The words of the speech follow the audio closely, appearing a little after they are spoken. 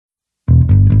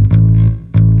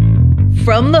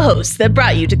From the hosts that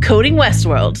brought you Decoding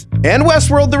Westworld and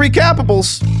Westworld the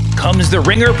Recapables comes the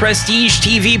Ringer Prestige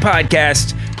TV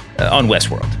podcast on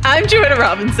Westworld. I'm Joanna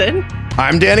Robinson.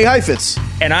 I'm Danny Heifetz.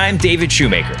 And I'm David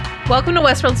Shoemaker. Welcome to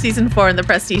Westworld Season 4 in the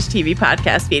Prestige TV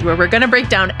podcast feed, where we're going to break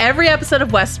down every episode of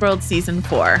Westworld Season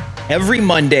 4. Every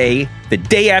Monday, the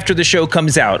day after the show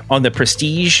comes out on the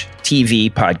Prestige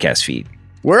TV podcast feed.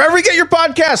 Wherever you get your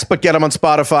podcasts, but get them on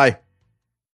Spotify.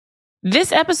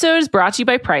 This episode is brought to you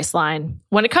by Priceline.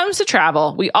 When it comes to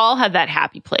travel, we all have that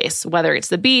happy place, whether it's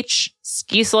the beach,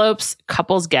 ski slopes,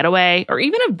 couples getaway, or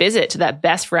even a visit to that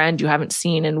best friend you haven't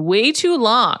seen in way too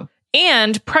long.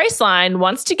 And Priceline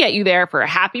wants to get you there for a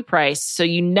happy price so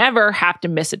you never have to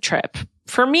miss a trip.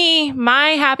 For me, my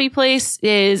happy place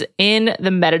is in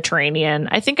the Mediterranean.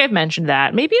 I think I've mentioned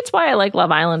that. Maybe it's why I like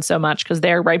Love Island so much, because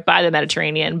they're right by the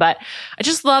Mediterranean. But I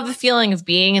just love the feeling of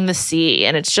being in the sea,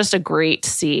 and it's just a great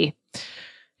sea.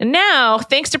 And now,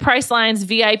 thanks to Priceline's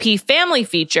VIP family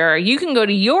feature, you can go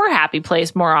to your happy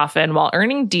place more often while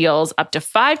earning deals up to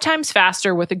 5 times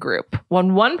faster with a group.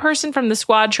 When one person from the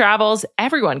squad travels,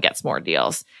 everyone gets more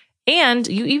deals. And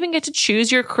you even get to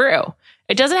choose your crew.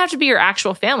 It doesn't have to be your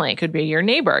actual family. It could be your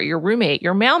neighbor, your roommate,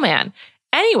 your mailman,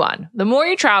 anyone. The more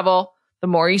you travel, the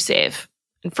more you save.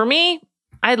 And for me,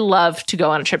 I'd love to go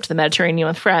on a trip to the Mediterranean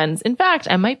with friends. In fact,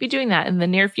 I might be doing that in the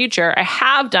near future. I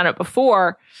have done it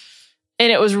before.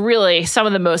 And it was really some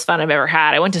of the most fun I've ever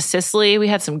had. I went to Sicily. We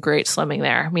had some great swimming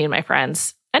there, me and my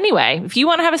friends. Anyway, if you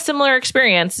want to have a similar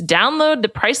experience, download the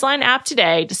Priceline app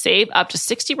today to save up to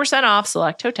 60% off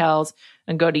select hotels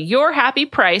and go to your happy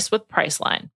price with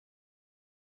Priceline.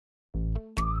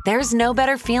 There's no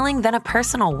better feeling than a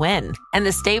personal win. And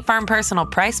the State Farm Personal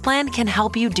Price Plan can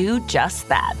help you do just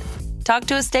that. Talk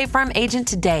to a State Farm agent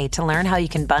today to learn how you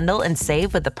can bundle and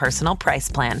save with the Personal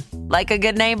Price Plan. Like a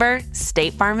good neighbor,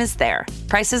 State Farm is there.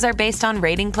 Prices are based on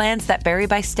rating plans that vary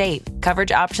by state.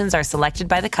 Coverage options are selected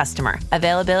by the customer.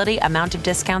 Availability, amount of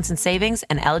discounts and savings,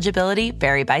 and eligibility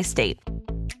vary by state.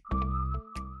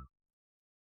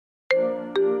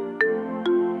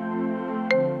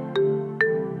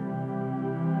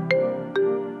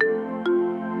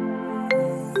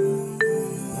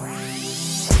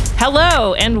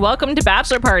 Hello, and welcome to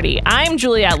Bachelor Party. I'm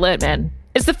Juliette Littman.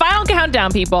 It's the final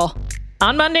countdown, people.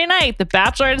 On Monday night, The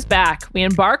Bachelorette is back. We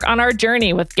embark on our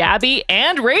journey with Gabby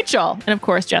and Rachel, and of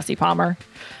course, Jesse Palmer.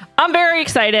 I'm very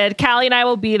excited. Callie and I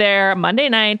will be there Monday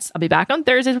nights. I'll be back on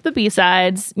Thursdays with the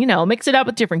B-sides. You know, mix it up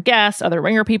with different guests, other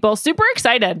Ringer people. Super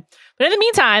excited. But in the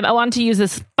meantime, I want to use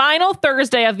this final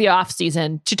Thursday of the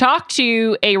off-season to talk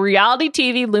to a reality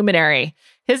TV luminary.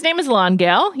 His name is Elan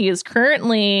Gale. He is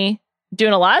currently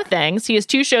doing a lot of things. He has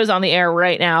 2 shows on the air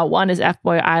right now. One is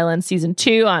F-Boy Island Season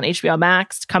 2 on HBO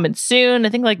Max, coming soon, I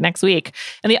think like next week.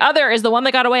 And the other is The One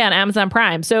That Got Away on Amazon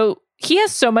Prime. So he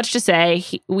has so much to say.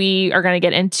 We are going to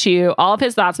get into all of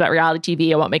his thoughts about reality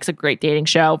TV and what makes a great dating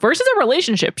show versus a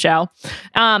relationship show.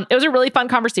 It was a really fun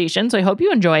conversation, so I hope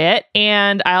you enjoy it.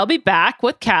 And I'll be back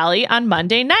with Callie on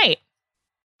Monday night.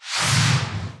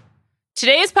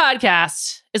 Today's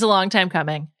podcast is a long time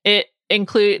coming.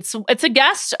 It's a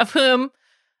guest of whom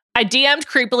I DM'd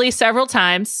creepily several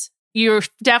times. You're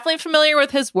definitely familiar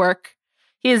with his work.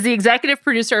 He is the executive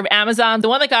producer of Amazon, The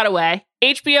One That Got Away,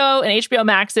 HBO and HBO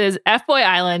Max's F-Boy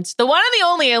Island, the one and the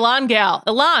only Elan Gale.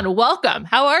 Elan, welcome.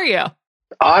 How are you?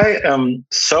 I am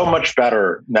so much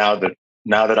better now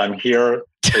that I'm here.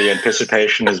 The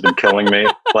anticipation has been killing me.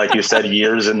 Like you said,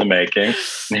 years in the making.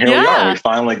 And here we are. We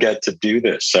finally get to do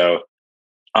this. So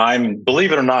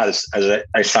believe it or not, as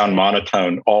I sound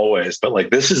monotone always, but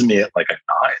like this is me at like a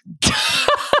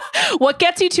 9. What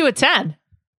gets you to a 10?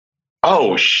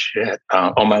 Oh shit!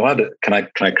 Am I allowed to? Can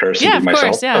I curse? Yeah, and do of myself?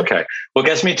 course. Yeah. Okay. What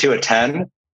gets me to a 10?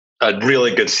 A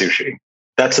really good sushi.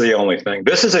 That's the only thing.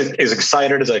 This is as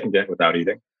excited as I can get without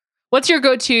eating. What's your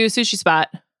go-to sushi spot?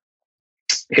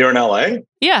 Here in LA?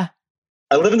 Yeah.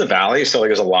 I live in the Valley, so like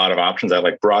there's a lot of options. I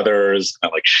like Brothers. I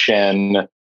like Shin.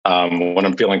 When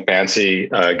I'm feeling fancy,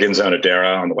 Ginza and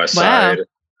Adara on the west side.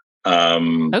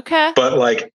 Okay. But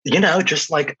like,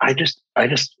 just like, I just,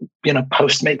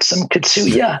 Postmates some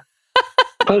Katsuya.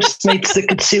 Postmates the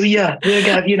Katsuya.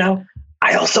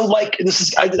 I also like,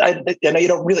 I know you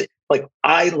don't really, like,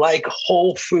 I like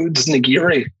Whole Foods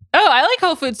nigiri. Oh, I like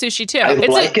Whole Foods sushi too.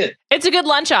 It. It's a good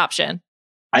lunch option.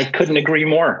 I couldn't agree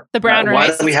more. The brown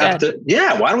rice. Why do we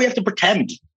have to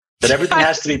pretend that everything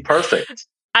has to be perfect?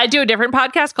 I do a different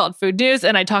podcast called Food News,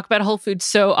 and I talk about Whole Foods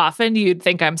so often you'd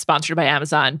think I'm sponsored by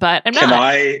Amazon, but I'm not.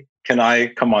 Can I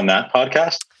come on that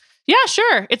podcast? Yeah,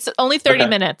 sure. It's only 30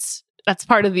 minutes. That's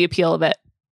part of the appeal of it.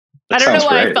 I don't know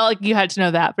why I felt like you had to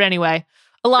know that, but anyway,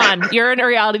 Elan, you're a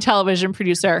reality television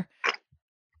producer.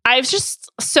 I have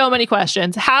just so many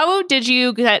questions. How did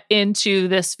you get into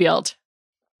this field?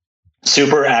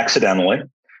 Super accidentally.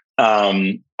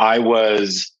 I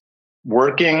was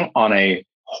working on a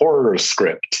horror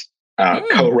script,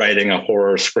 co-writing a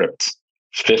horror script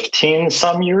 15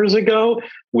 some years ago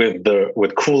with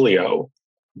Coolio,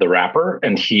 the rapper,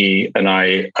 and he and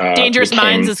I. Dangerous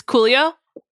Minds is Coolio?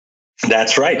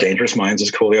 That's right. Dangerous Minds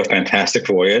is Coolio. Fantastic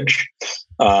Voyage.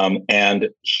 And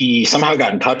he somehow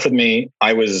got in touch with me.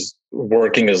 I was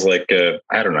working as like an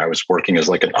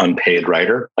unpaid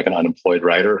writer, like an unemployed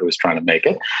writer who was trying to make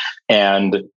it.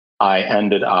 And I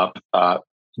ended up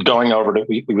going over to,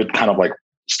 we would kind of like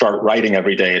start writing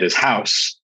every day at his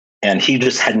house. And he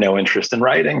just had no interest in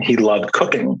writing. He loved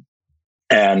cooking.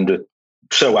 And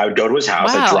so I would go to his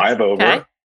house, I'd drive over,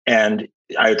 and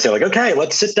I would say like, okay,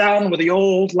 let's sit down with the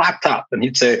old laptop. And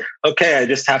he'd say, okay, I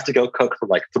just have to go cook for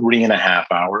like 3.5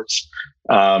 hours.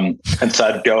 And so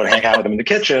I'd go and hang out with him in the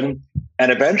kitchen.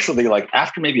 And eventually, like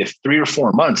after maybe 3 or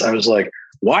 4 months, I was like,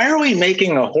 why are we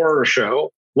making a horror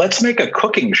show? Let's make a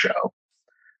cooking show.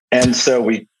 And so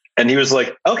he was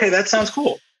like, okay, that sounds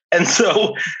cool. And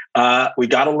so we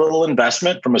got a little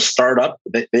investment from a startup.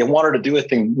 They wanted to do a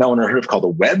thing no one heard of called a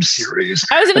web series.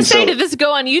 I was going to say, did this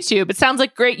go on YouTube? It sounds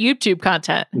like great YouTube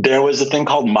content. There was a thing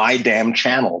called My Damn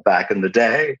Channel back in the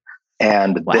day.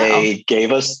 And they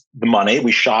gave us the money.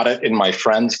 We shot it in my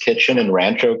friend's kitchen in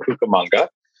Rancho Cucamonga.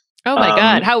 Oh my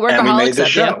God. How workaholics and we made the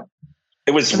show. You.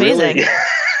 It was amazing.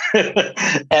 Really,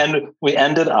 and we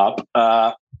ended up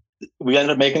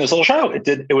making this little show.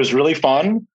 It was really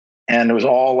fun. And it was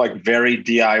all like very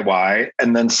DIY.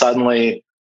 And then suddenly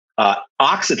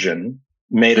Oxygen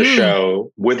made a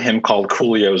show with him called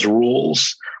Coolio's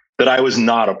Rules that I was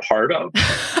not a part of.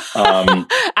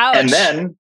 And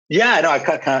then, I know,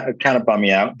 it kind of bummed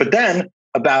me out. But then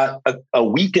about a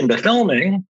week into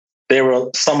filming,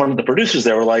 some of the producers,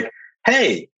 they were like,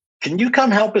 hey, can you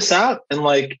come help us out and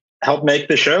like help make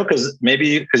the show? Because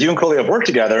you and Coolio have worked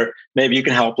together, maybe you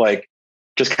can help like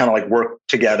just kind of like work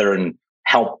together and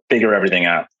help figure everything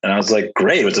out. And I was like,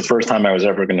 great. It was the first time I was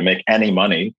ever going to make any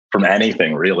money from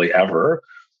anything really ever,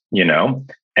 you know?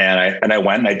 And I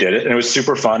went and I did it and it was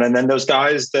super fun. And then those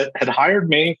guys that had hired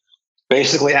me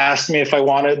basically asked me if I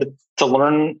wanted to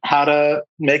learn how to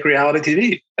make reality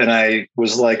TV. And I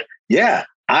was like, yeah,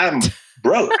 I'm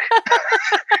broke.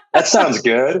 That sounds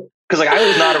good. Cause like I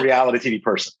was not a reality TV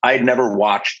person. I had never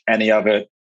watched any of it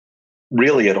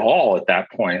really at all at that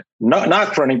point.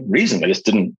 Not for any reason. It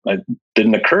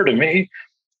didn't occur to me.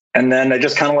 And then I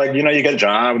just kind of like, you get a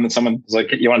job and then someone's like,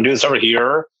 you want to do this over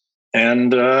here?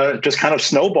 And just kind of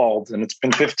snowballed. And it's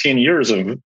been 15 years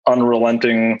of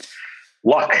unrelenting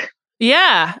luck.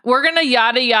 Yeah. We're going to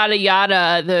yada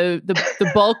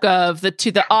the bulk of the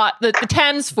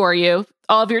 10s for you.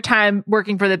 All of your time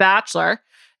working for The Bachelor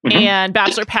and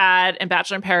Bachelor Pad and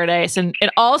Bachelor in Paradise and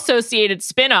all associated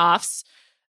spinoffs.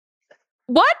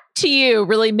 What to you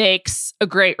really makes a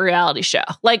great reality show?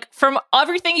 Like from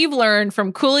everything you've learned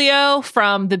from Coolio,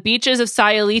 from the beaches of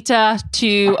Sayulita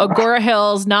to Agora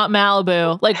Hills, not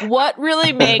Malibu, like what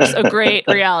really makes a great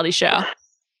reality show?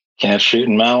 Can't shoot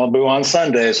in Malibu on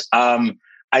Sundays.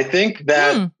 I think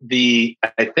that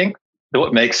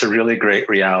what makes a really great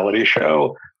reality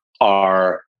show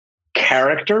are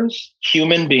characters,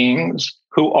 human beings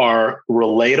who are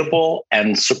relatable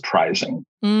and surprising.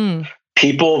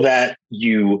 People that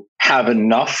you have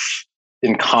enough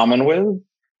in common with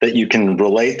that you can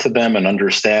relate to them and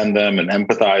understand them and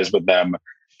empathize with them,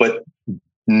 but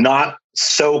not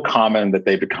so common that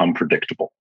they become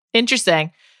predictable.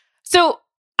 Interesting. So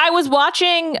I was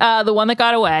watching The One That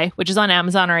Got Away, which is on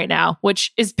Amazon right now,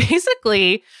 which is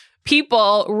basically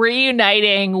people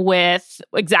reuniting with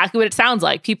exactly what it sounds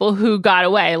like, people who got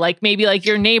away, like maybe like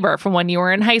your neighbor from when you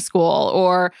were in high school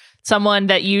or someone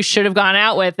that you should have gone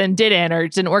out with and didn't or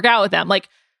didn't work out with them. Like,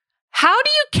 how do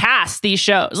you cast these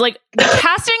shows? Like the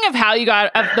casting of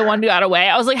The One Who Got Away,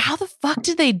 I was like, how the fuck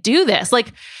did they do this?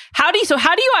 Like, how do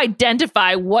you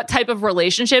identify what type of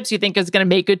relationships you think is going to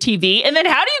make good TV? And then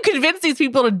how do you convince these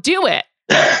people to do it?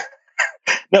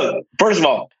 No, first of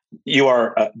all, you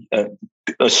are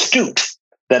astute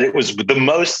that it was the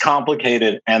most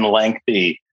complicated and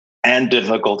lengthy and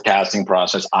difficult casting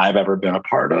process I've ever been a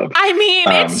part of. I mean,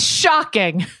 it's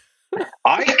shocking.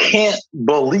 I can't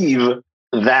believe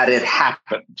that it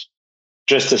happened.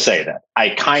 Just to say that,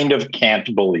 I kind of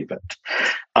can't believe it.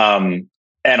 And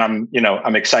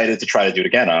I'm excited to try to do it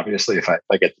again, obviously, if I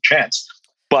get the chance.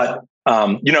 But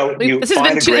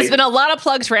there's been a lot of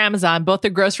plugs for Amazon, both the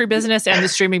grocery business and the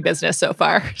streaming business so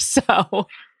far. So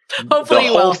hopefully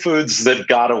the Whole Foods that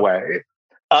got away.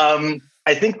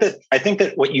 I think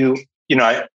that what you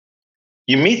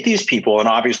you meet these people, and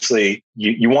obviously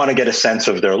you want to get a sense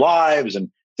of their lives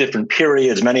and different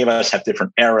periods. Many of us have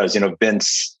different eras.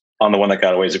 Vince on The One That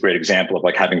Got Away is a great example of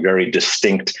like having very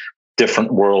distinct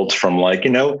different worlds from like,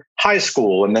 high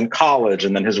school and then college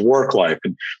and then his work life,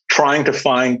 and trying to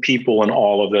find people in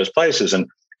all of those places.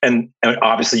 And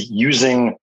obviously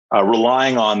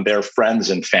relying on their friends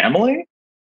and family,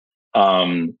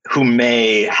 who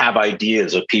may have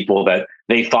ideas of people that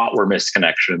they thought were missed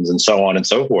connections and so on and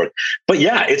so forth. But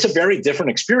yeah, it's a very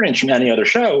different experience from any other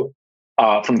show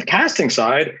from the casting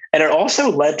side. And it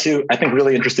also led to, I think,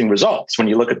 really interesting results. When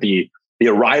you look at the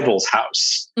Arrivals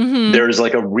house, there's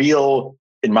like a real,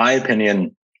 in my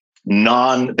opinion,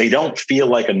 they don't feel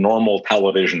like a normal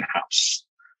television house.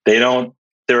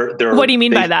 What do you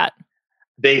mean by that?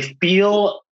 They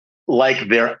feel like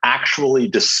they're actually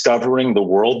discovering the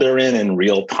world they're in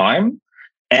real time,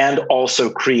 and also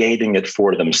creating it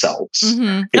for themselves.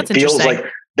 It feels like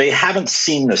they haven't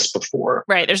seen this before.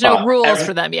 Right. There's no rules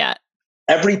for them yet.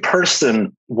 Every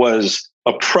person was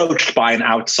approached by an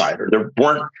outsider.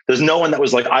 There's no one that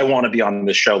was like, I want to be on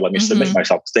this show. Let me submit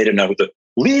myself, because they didn't know who the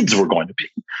leads were going to be.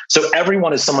 So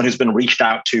everyone is someone who's been reached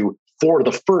out to for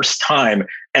the first time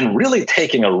and really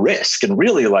taking a risk. And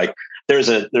really like, there's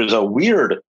a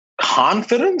weird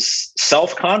confidence,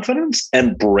 self-confidence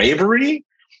and bravery.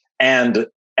 And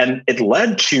it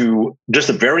led to just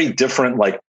a very different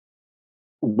like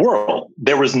world.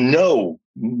 There was no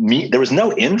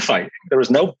infighting. There was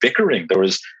no bickering. There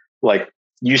was like,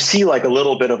 you see like a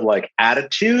little bit of like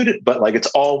attitude, but like it's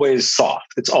always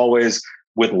soft. It's always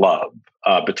with love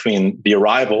between the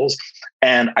Arrivals.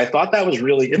 And I thought that was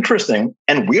really interesting.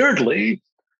 And weirdly,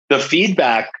 the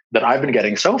feedback that I've been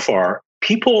getting so far,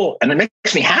 people, and it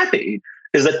makes me happy,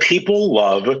 is that people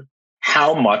love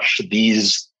how much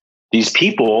these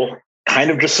people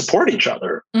kind of just support each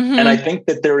other. And I think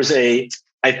that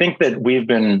I think that we've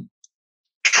been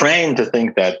trained to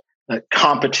think that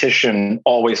competition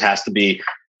always has to be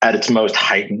at its most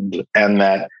heightened, and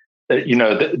that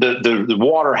the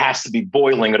water has to be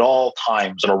boiling at all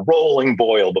times and a rolling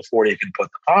boil before you can put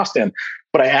the toss in.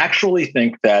 But I actually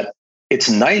think that it's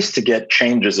nice to get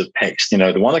changes of pace.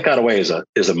 The One That Got Away is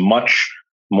a much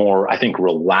more, I think,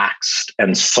 relaxed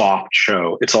and soft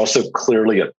show. It's also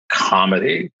clearly a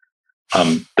comedy.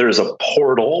 There's a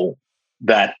portal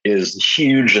that is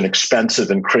huge and expensive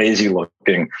and crazy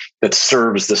looking that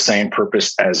serves the same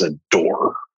purpose as a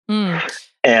door.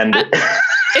 And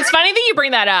it's funny that you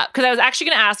bring that up, because I was actually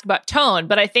going to ask about tone,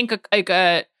 but I think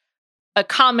a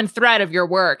common thread of your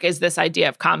work is this idea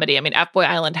of comedy. I mean, F-Boy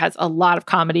Island has a lot of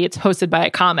comedy. It's hosted by a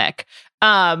comic.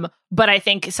 But I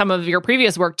think some of your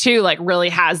previous work too, like really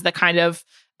has the kind of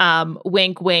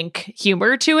wink, wink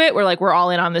humor to it, where like we're all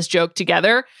in on this joke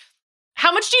together.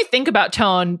 How much do you think about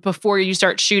tone before you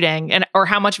start shooting, or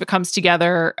how much of it comes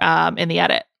together in the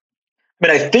edit? I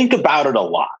mean, I think about it a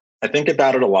lot.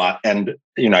 And,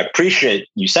 I appreciate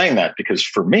you saying that, because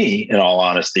for me, in all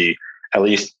honesty, at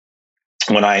least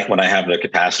when I have the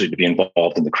capacity to be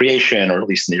involved in the creation, or at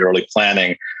least in the early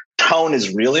planning, tone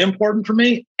is really important for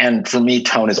me. And for me,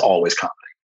 tone is always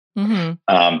comedy.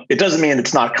 It doesn't mean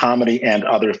it's not comedy and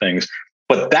other things,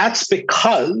 but that's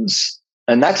because,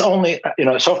 and that's only,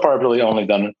 so far I've really only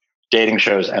done dating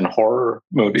shows and horror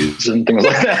movies and things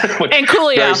like that. And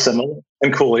Coolio. Very similar.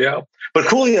 And Coolio. But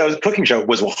Coolio's cooking show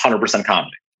was 100%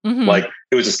 comedy. Like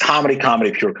it was just comedy,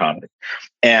 pure comedy.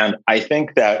 And I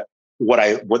think that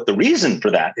what the reason for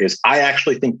that is, I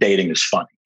actually think dating is funny.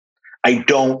 I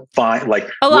don't find like...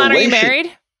 Alon, are you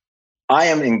married? I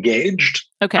am engaged.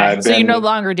 Okay. So you're no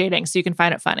longer dating, so you can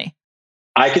find it funny.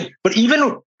 I could, but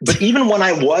even when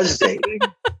I was dating,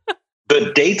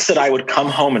 the dates that I would come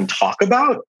home and talk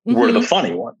about were the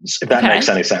funny ones, if that makes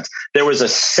any sense. There was a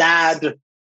sad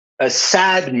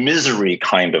misery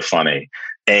kind of funny,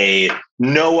 a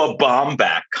Noah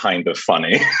Baumbach kind of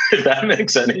funny, if that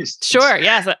makes any sense. Sure,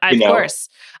 yes, of course.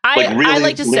 Really I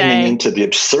like to say into the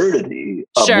absurdity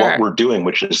of what we're doing,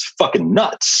 which is fucking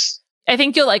nuts. I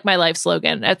think you'll like my life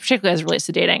slogan, particularly as it relates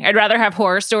to dating. I'd rather have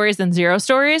horror stories than zero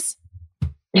stories.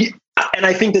 Yeah, and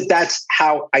I think that's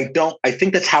how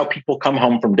that's how people come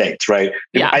home from dates, right?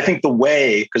 Yeah. I think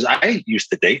because I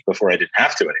used to date before I didn't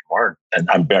have to anymore, and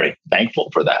I'm very thankful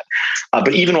for that.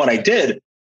 But even when I did,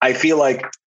 I feel like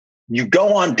you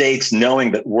go on dates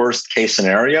knowing that worst case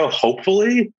scenario,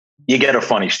 hopefully you get a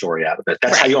funny story out of it.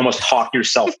 That's how you almost talk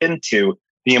yourself into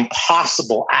the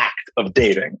impossible act of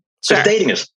dating. Because dating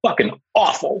is fucking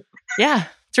awful. Yeah.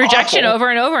 It's rejection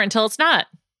over and over until it's not.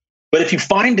 But if you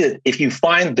find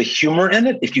the humor in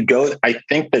it, I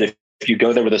think that if if you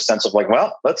go there with a sense of like,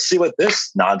 well, let's see what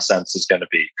this nonsense is going to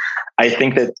be, I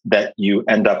think that you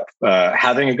end up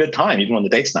having a good time, even when the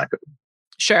date's not good.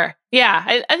 Sure. Yeah.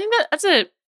 I think that's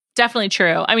definitely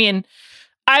true. I mean,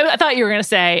 I thought you were going to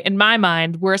say, in my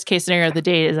mind, worst case scenario of the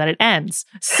date is that it ends.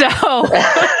 So,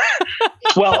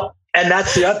 well, and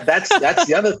that's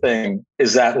the other thing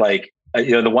is that like,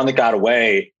 the one that got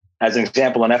away as an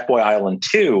example on F-Boy Island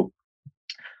 2,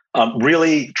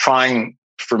 really trying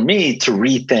for me to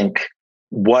rethink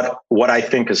what I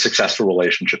think a successful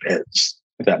relationship is,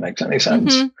 if that makes any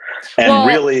sense. Mm-hmm. And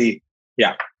really,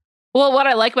 yeah. Well, what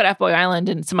I like about F-Boy Island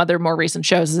and some other more recent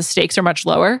shows is the stakes are much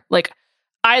lower. Like,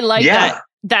 I like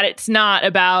that it's not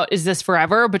about, is this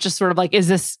forever, but just sort of like, is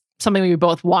this something we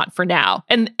both want for now?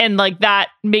 And like that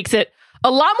makes it a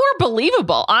lot more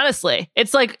believable, honestly.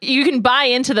 It's like you can buy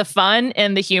into the fun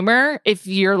and the humor if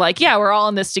you're like, yeah, we're all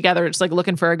in this together. It's like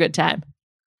looking for a good time.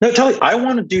 No, totally. I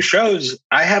want to do shows.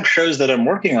 I have shows that I'm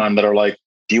working on that are like,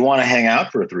 do you want to hang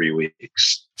out for 3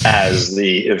 weeks as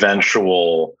the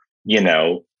eventual,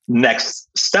 next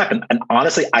step? And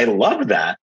honestly, I love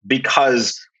that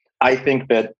because I think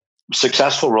that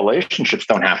successful relationships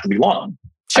don't have to be long.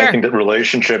 Sure. I think that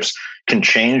relationships can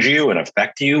change you and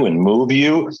affect you and move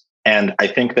you. And I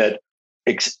think that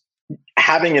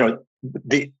having,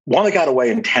 the one that got away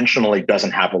intentionally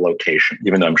doesn't have a location,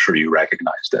 even though I'm sure you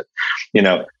recognized it.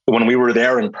 When we were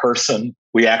there in person,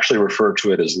 we actually referred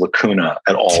to it as Lacuna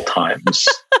at all times,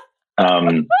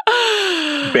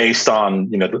 based on,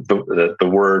 the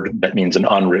word that means an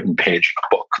unwritten page in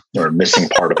a book or a missing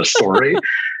part of a story.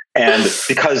 And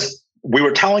because we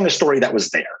were telling a story that was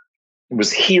there. It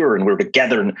was here and we're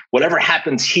together, and whatever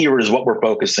happens here is what we're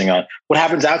focusing on. What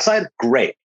happens outside?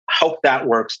 Great. Hope that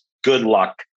works. Good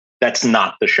luck. That's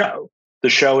not the show. The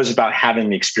show is about having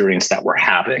the experience that we're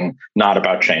having, not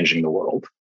about changing the world.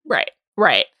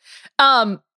 Right.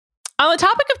 On the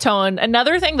topic of tone,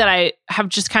 another thing that I have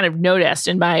just kind of noticed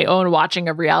in my own watching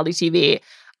of reality TV,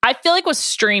 I feel like with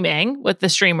streaming, with the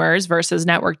streamers versus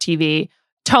network TV,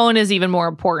 tone is even more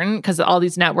important because all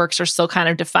these networks are still kind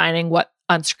of defining what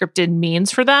unscripted means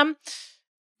for them.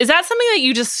 Is that something that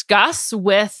you discuss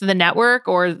with the network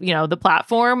or, the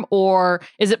platform, or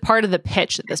is it part of the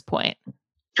pitch at this point?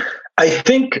 I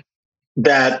think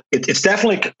that it's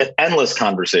definitely an endless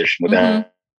conversation with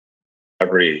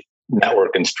every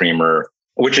network and streamer,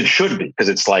 which it should be, because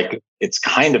it's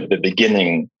kind of the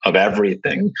beginning of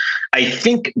everything. I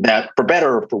think that for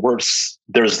better or for worse,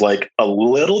 there's like a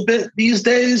little bit these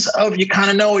days of you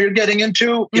kind of know what you're getting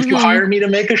into. If you hire me to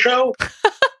make a show,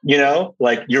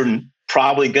 like you're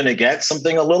probably going to get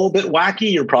something a little bit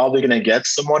wacky. You're probably going to get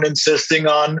someone insisting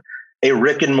on a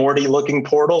Rick and Morty looking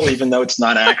portal, even though it's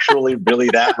not actually really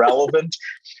that relevant.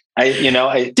 I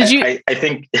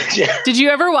think. Did you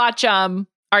ever watch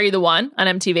Are You the One on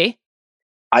MTV?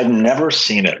 I've never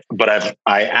seen it, but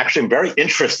I actually am very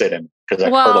interested in, because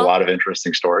I've heard a lot of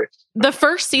interesting stories. The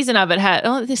first season of it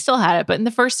they still had it, but in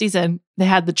the first season they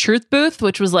had the Truth Booth,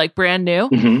 which was like brand new.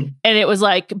 Mm-hmm. And it was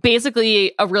like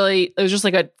basically it was just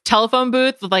like a telephone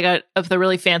booth with of the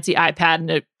really fancy iPad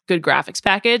and a good graphics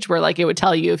package where like it would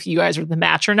tell you if you guys were the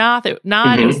match or not. It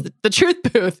was the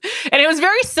Truth Booth. And it was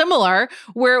very similar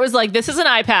where it was like, this is an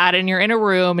iPad and you're in a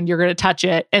room and you're going to touch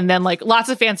it. And then like lots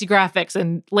of fancy graphics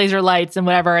and laser lights and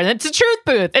whatever. And it's a Truth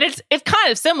Booth. And it's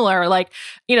kind of similar. Like,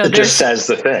 it just says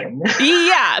the thing.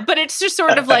 Yeah. But it's just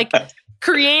sort of like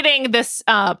creating this,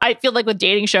 I feel like with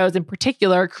dating shows in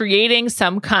particular, creating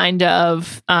some kind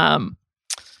of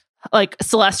like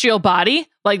celestial body,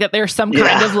 like that there's some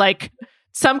kind of like,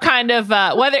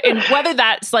 whether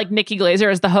that's like Nikki Glaser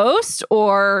as the host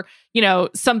or,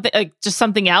 something like just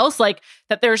something else, like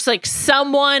that there's like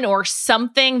someone or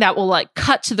something that will like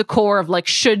cut to the core of like,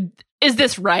 is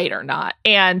this right or not?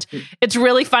 And it's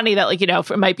really funny that like,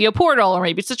 it might be a portal or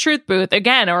maybe it's a Truth Booth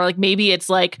again, or like maybe it's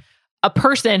like a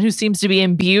person who seems to be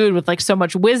imbued with like so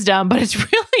much wisdom, but it's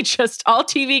really just all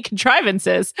TV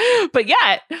contrivances. But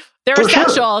yet they're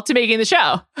essential to making the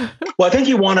show. Well, I think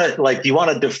you want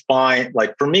to define,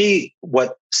 like for me,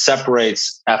 what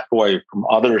separates F-Boy from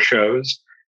other shows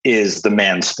is the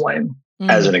mansplain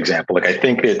as an example. Like I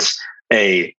think it's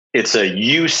a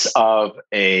use of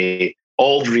a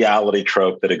old reality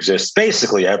trope that exists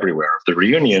basically everywhere, the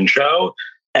reunion show,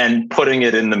 and putting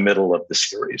it in the middle of the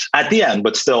series at the end,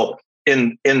 but still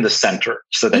in the center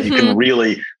so that you can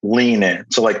really lean in.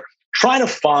 So like trying to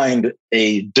find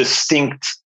a distinct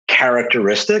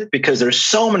characteristic, because there's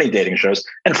so many dating shows,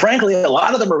 and frankly, a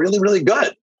lot of them are really, really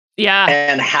good. Yeah.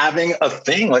 And having a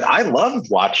thing, like I love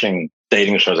watching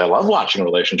dating shows. I love watching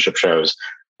relationship shows,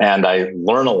 and I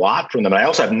learn a lot from them. And I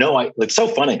also have it's so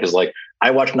funny because like I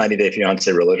watch 90 Day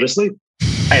Fiancé religiously.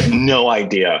 I have no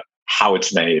idea how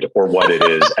it's made or what it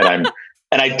is. And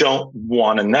I don't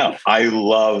want to know. I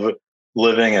love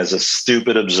living as a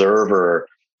stupid observer,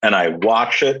 and I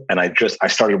watch it. And I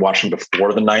started watching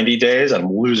before the 90 days.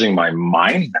 I'm losing my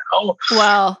mind now.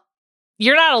 Well,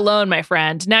 you're not alone, my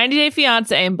friend. 90 Day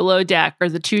Fiancé and Below Deck are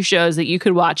the two shows that you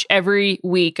could watch every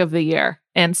week of the year.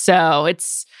 And so it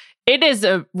is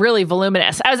a really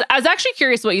voluminous. I was actually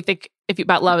curious what you think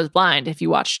about Love is Blind, if you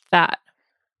watched that.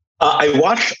 I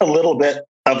watched a little bit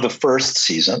of the first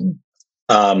season.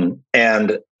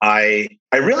 And I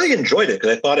really enjoyed it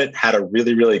because I thought it had a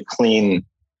really, really clean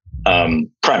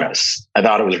premise. I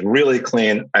thought it was really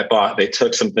clean. I thought they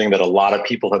took something that a lot of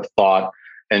people have thought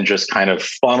and just kind of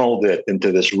funneled it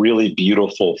into this really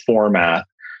beautiful format.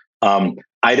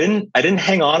 I didn't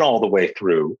hang on all the way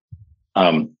through.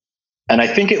 And I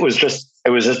think it was just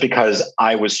because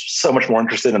I was so much more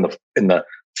interested in the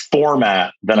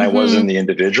format than I was in the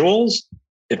individuals,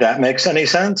 if that makes any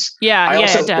sense. Yeah,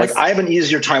 it does. I have an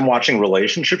easier time watching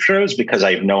relationship shows because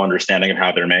I have no understanding of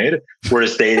how they're made.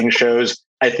 Whereas dating shows,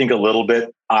 I think a little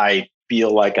bit, I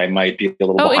feel like I might be a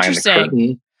little behind the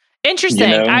curtain. Interesting.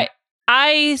 You know?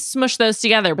 I smush those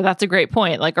together, but that's a great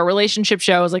point. Like a relationship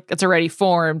show is like, it's already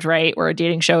formed, right? Or a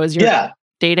dating show is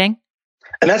dating.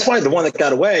 And that's why the one that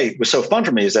got away was so fun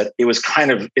for me, is that it was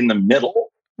kind of in the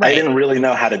middle. Right. I didn't really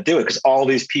know how to do it because all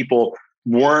these people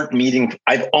weren't meeting.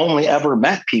 I've only ever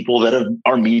met people that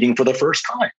are meeting for the first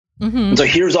time. Mm-hmm. And so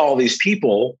here's all these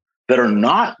people that are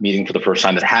not meeting for the first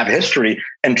time, that have history,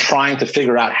 and trying to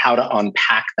figure out how to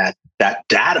unpack that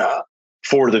data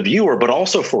for the viewer, but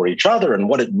also for each other and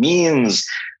what it means.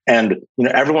 And,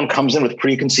 everyone comes in with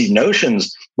preconceived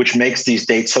notions, which makes these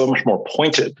dates so much more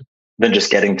pointed than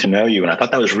just getting to know you. And I thought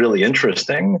that was really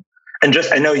interesting. And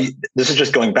I know this is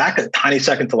just going back a tiny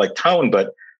second to like tone,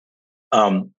 but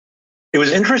it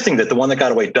was interesting that the one that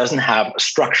got away doesn't have a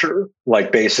structure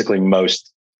like basically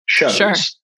most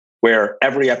shows, where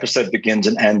every episode begins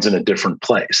and ends in a different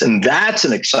place. And that's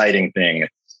an exciting thing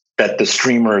that the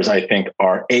streamers, I think,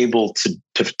 are able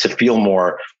to feel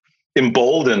more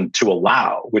emboldened to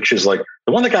allow, which is like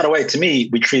the one that got away, to me,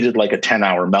 we treated like a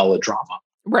 10-hour melodrama.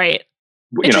 Right.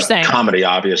 Interesting. Comedy,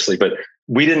 obviously, but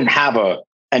we didn't have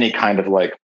any kind of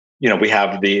like, we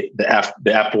have the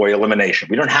F-boy elimination.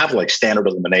 We don't have like standard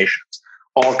eliminations.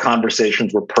 All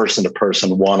conversations were person to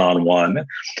person, one-on-one.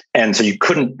 And so you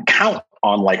couldn't count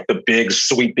on like the big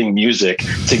sweeping music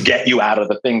to get you out of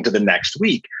the thing to the next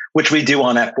week, which we do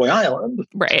on F-Boy Island.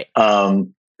 Right.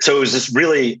 So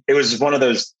it was one of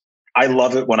those, I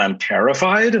love it when I'm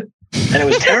terrified. And it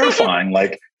was terrifying.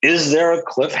 Like, is there a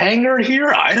cliffhanger here?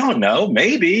 I don't know.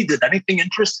 Maybe. Did anything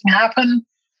interesting happen?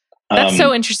 That's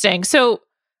so interesting. So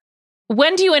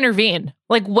when do you intervene?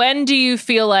 Like, when do you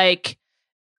feel like,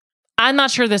 I'm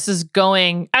not sure there's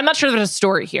a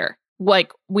story here.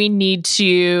 Like, we need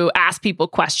to ask people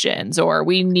questions, or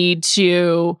we need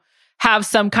to have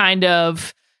some kind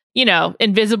of,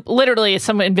 literally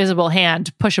some invisible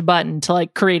hand push a button to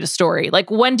like create a story. Like,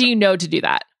 when do you know to do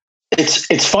that?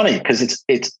 It's funny because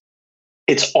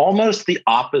it's almost the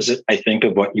opposite, I think,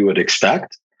 of what you would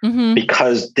expect. Mm-hmm.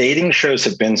 Because dating shows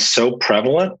have been so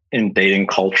prevalent in dating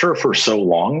culture for so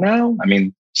long now. I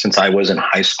mean, since I was in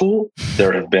high school,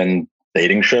 there have been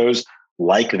dating shows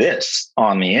like this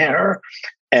on the air.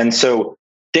 And so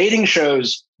dating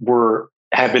shows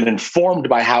have been informed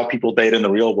by how people date in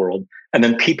the real world. And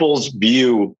then people's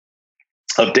view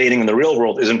of dating in the real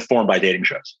world is informed by dating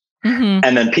shows. Mm-hmm.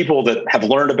 And then people that have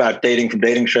learned about dating from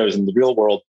dating shows in the real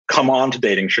world come on to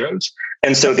dating shows.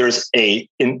 And so there's in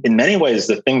many ways,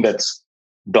 the thing that's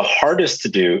the hardest to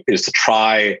do is to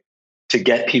try to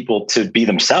get people to be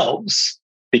themselves,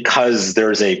 because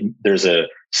there's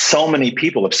so many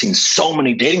people have seen so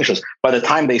many dating shows. By the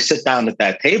time they sit down at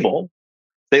that table,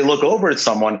 they look over at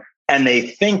someone and they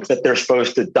think that they're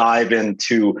supposed to dive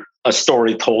into a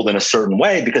story told in a certain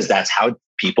way, because that's how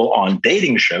people on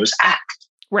dating shows act.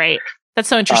 Right. That's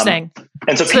so interesting.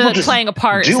 And so people just playing a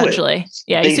part, essentially.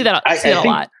 Yeah, you see that a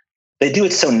lot. They do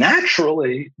it so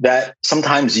naturally that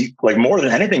sometimes, like, more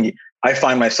than anything, I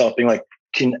find myself being like,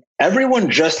 can everyone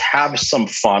just have some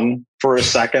fun for a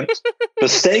second? The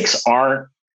stakes aren't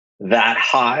that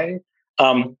high.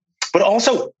 But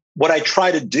also, what I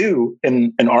try to do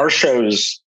in our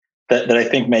shows that I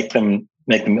think make them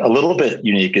a little bit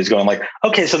unique is going like,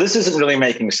 okay, so this isn't really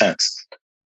making sense.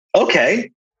 Okay,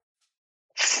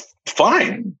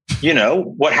 fine.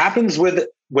 What happens with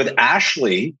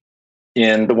Ashley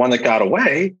in The One That Got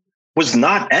Away was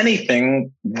not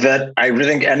anything that I really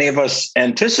think any of us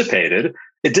anticipated.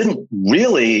 It didn't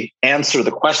really answer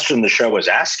the question the show was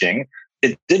asking.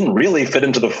 It didn't really fit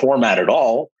into the format at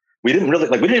all. we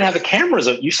didn't have the cameras.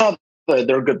 You saw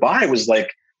their goodbye was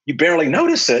like, you barely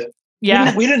notice it.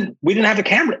 Yeah. We didn't have a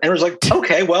camera. And it was like,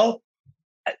 okay, well,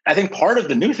 I think part of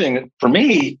the new thing for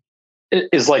me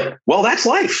is like, well, that's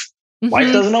life. Mm-hmm.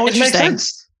 Life doesn't always make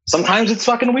sense. Sometimes it's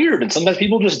fucking weird. And sometimes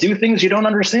people just do things you don't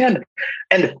understand.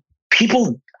 And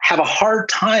people have a hard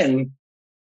time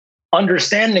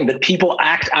understanding that people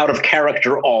act out of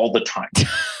character all the time.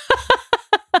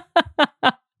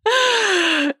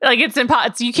 Like it's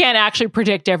impossible. You can't actually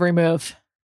predict every move.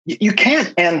 You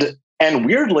can't. And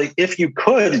weirdly, if you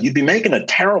could, you'd be making a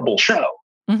terrible show.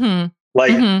 Mm-hmm.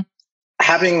 Like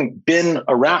having been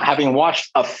around, having watched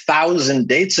 1,000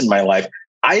 dates in my life,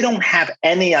 I don't have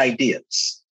any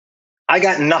ideas. I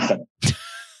got nothing.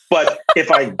 But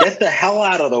if I get the hell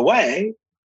out of the way,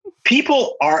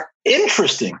 people are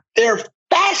interesting. They're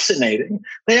fascinating.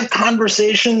 They have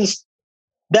conversations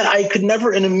that I could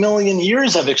never in a million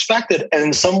years have expected. And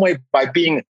in some way, by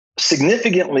being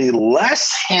significantly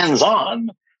less hands-on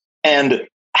and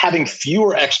having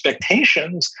fewer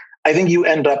expectations, I think you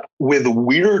end up with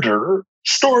weirder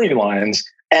storylines.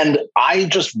 And I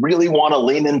just really want to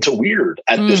lean into weird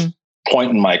at this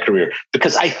point in my career,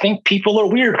 because I think people are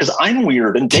weird, because I'm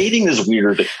weird and dating is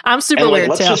weird. I'm super weird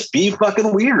let's too. Just be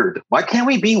fucking weird. Why can't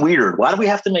we be weird? Why do we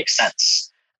have to make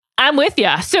sense? I'm with you.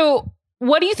 So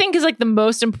what do you think is like the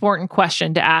most important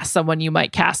question to ask someone you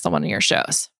might cast on one of your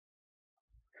shows?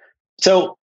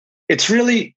 So it's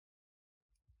really,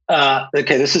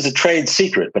 okay, this is a trade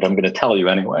secret, but I'm going to tell you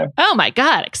anyway. Oh my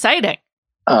God, exciting.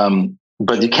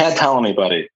 But you can't tell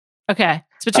anybody. Okay.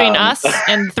 It's between us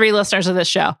and 3 listeners of this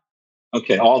show.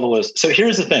 Okay, all the lists. So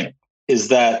here's the thing, is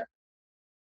that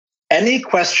any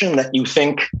question that you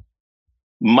think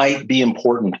might be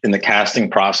important in the casting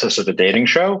process of a dating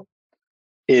show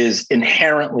is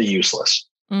inherently useless.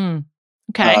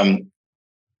 Okay.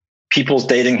 People's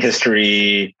dating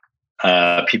history,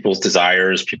 people's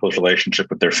desires, people's relationship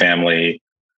with their family.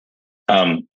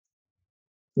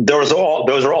 Those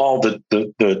are all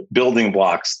the building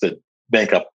blocks that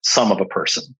make up some of a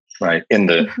person, right? In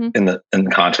the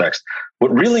context.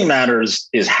 What really matters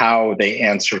is how they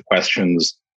answer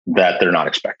questions that they're not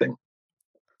expecting.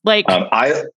 What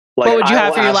would you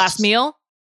have for your last meal?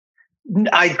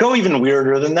 I go even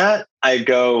weirder than that. I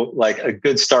go like, a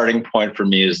good starting point for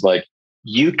me is like,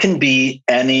 you can be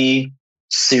any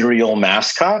cereal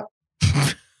mascot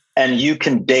and you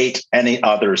can date any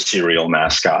other cereal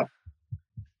mascot.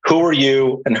 Who are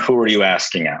you and who are you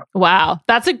asking out? Wow.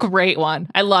 That's a great one.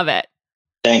 I love it.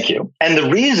 Thank you. And the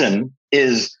reason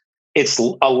is it's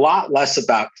a lot less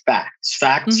about facts.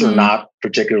 Facts are not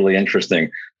particularly interesting,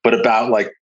 but about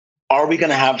like, are we going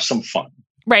to have some fun?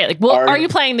 Right. Like, well, are you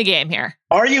playing the game here?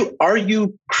 Are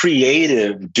you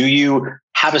creative? Do you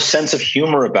have a sense of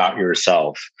humor about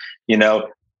yourself? You know,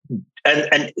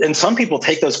 and some people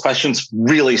take those questions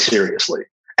really seriously,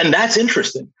 and that's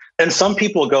interesting. And some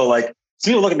people go like,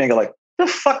 some people look at me and go like, the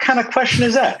fuck kind of question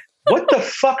is that? What the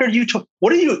fuck are you,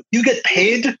 what are you get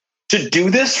paid to do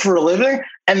this for a living?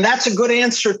 And that's a good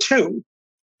answer too.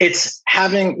 It's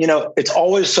having, it's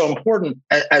always so important,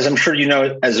 as I'm sure you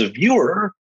know, as a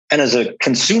viewer and as a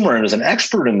consumer and as an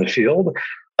expert in the field,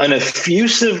 an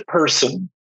effusive person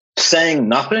saying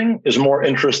nothing is more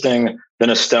interesting than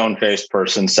a stone-faced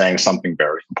person saying something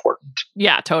very important.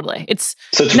 Yeah, totally. It's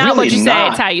not really what you say,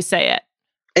 it's how you say it.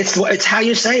 It's how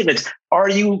you say it. It's, are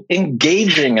you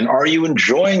engaging and are you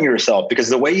enjoying yourself? Because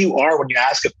the way you are when you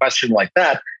ask a question like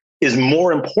that is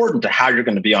more important to how you're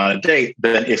going to be on a date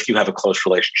than if you have a close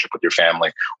relationship with your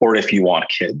family or if you want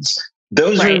kids.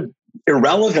 Those are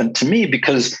irrelevant to me,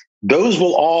 because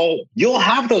you'll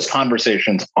have those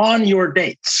conversations on your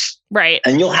dates. Right.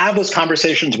 And you'll have those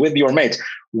conversations with your mates.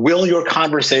 Will your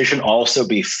conversation also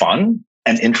be fun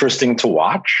and interesting to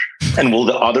watch? And will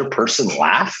the other person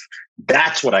laugh?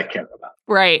 That's what I care about.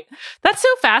 Right. That's so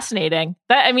fascinating.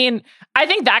 I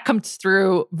think that comes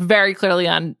through very clearly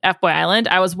on F-Boy Island.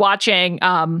 I was watching,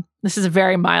 this is a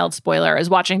very mild spoiler, I was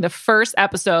watching the first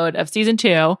episode of season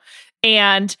 2,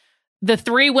 and the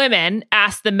 3 women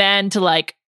asked the men to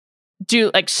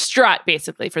do strut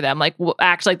basically for them,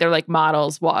 act like they're like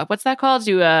models. What's that called?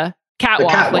 Do a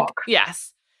catwalk.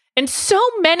 Yes. And so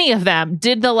many of them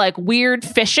did the weird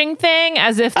fishing thing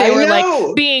as if they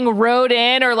were being rowed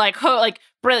in or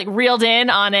reeled in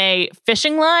on a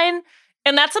fishing line.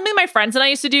 And that's something my friends and I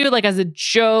used to do as a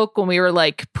joke when we were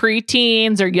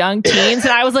preteens or young teens.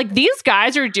 And I was like, these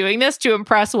guys are doing this to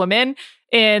impress women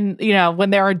when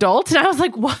they're adults. And I was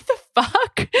like, what the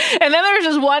fuck? And then there's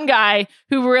just one guy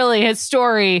who really, his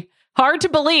story, hard to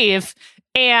believe,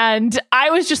 And I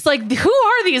was just like, who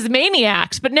are these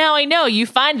maniacs? But now I know you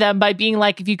find them by being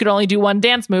like, if you could only do one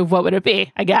dance move, what would it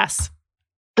be? I guess.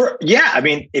 Yeah. I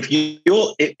mean,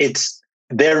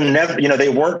 they're never, they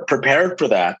weren't prepared for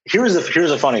that. Here's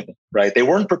a funny thing, right? They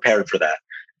weren't prepared for that.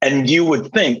 And you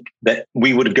would think that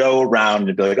we would go around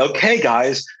and be like, okay,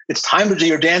 guys, it's time to do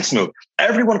your dance move.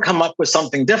 Everyone come up with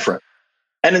something different.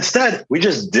 And instead, we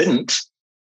just didn't.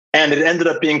 And it ended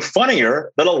up being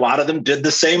funnier that a lot of them did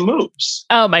the same moves.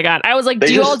 Oh my God. I was like,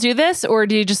 do you all do this? Or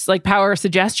do you just like power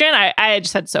suggestion? I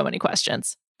just had so many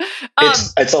questions.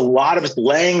 It's a lot of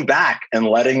laying back and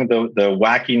letting the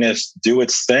wackiness do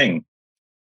its thing.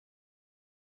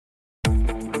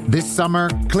 This summer,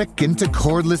 click into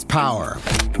cordless power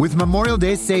with Memorial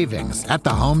Day savings at the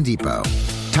Home Depot.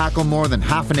 Tackle more than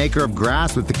half an acre of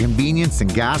grass with the convenience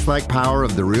and gas-like power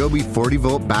of the Ryobi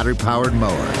 40-volt battery-powered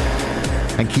mower.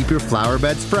 And keep your flower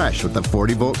beds fresh with the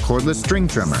 40-volt cordless string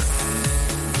trimmer.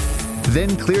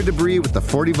 Then clear debris with the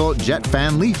 40-volt jet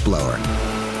fan leaf blower.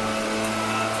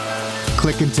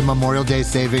 Click into Memorial Day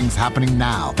savings happening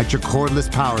now at your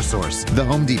cordless power source, the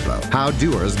Home Depot. How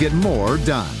doers get more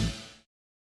done.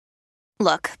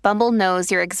 Look, Bumble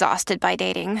knows you're exhausted by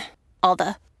dating. All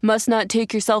the must not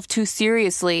take yourself too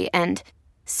seriously and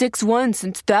 6'1"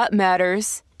 since that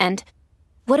matters. And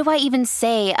what do I even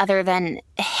say other than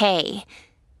hey?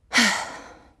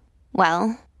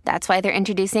 Well, that's why they're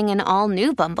introducing an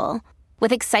all-new Bumble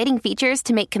with exciting features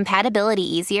to make compatibility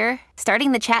easier,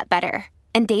 starting the chat better,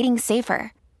 and dating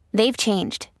safer. They've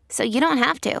changed, so you don't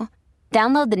have to.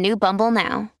 Download the new Bumble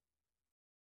now.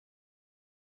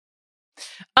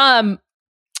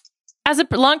 As a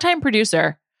longtime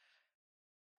producer,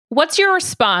 what's your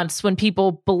response when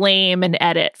people blame an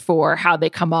edit for how they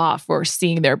come off or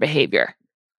seeing their behavior?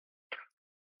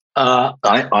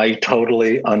 I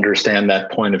totally understand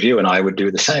that point of view, and I would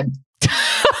do the same.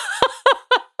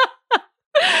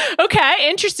 Okay,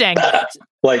 interesting.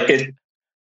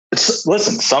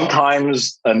 Listen,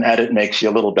 sometimes an edit makes you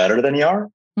a little better than you are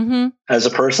as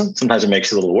a person. Sometimes it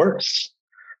makes you a little worse.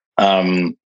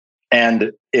 And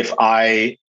if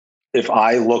I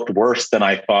looked worse than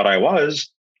I thought I was,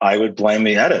 I would blame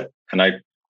the edit. And I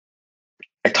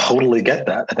totally get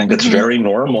that. I think that's very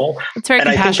normal. It's very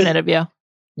compassionate of you.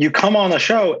 You come on the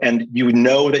show and you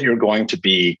know that you're going to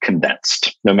be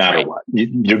condensed no matter what.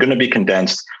 You're going to be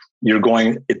condensed. There's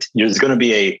going to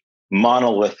be a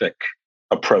monolithic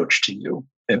approach to you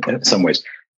in some ways.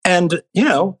 And,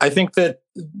 I think that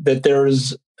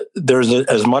there's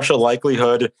as much a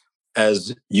likelihood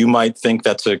as you might think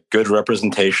that's a good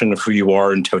representation of who you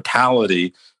are in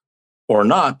totality or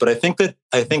not. But I think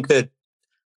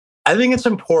it's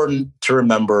important to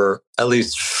remember, at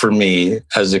least for me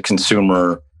as a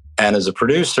consumer and as a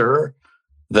producer,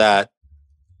 that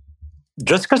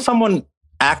just because someone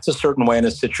acts a certain way in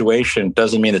a situation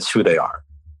doesn't mean it's who they are.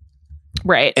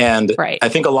 Right. And I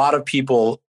think a lot of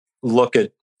people look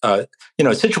at, a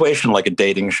situation like a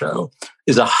dating show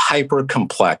is a hyper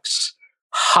complex,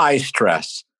 high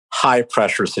stress, high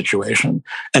pressure situation.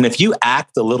 And if you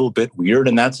act a little bit weird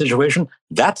in that situation,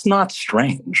 that's not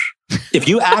strange. If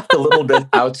you act a little bit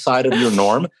outside of your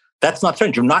norm, that's not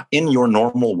strange. You're not in your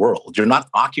normal world. You're not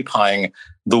occupying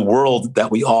the world that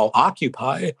we all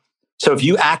occupy. So if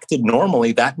you acted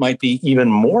normally, that might be even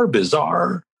more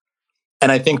bizarre.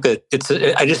 And I think that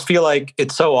I just feel like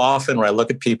it's so often where I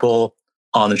look at people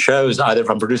on the shows, either if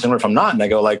I'm producing or if I'm not, and I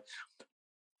go like,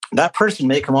 that person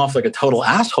may come off like a total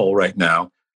asshole right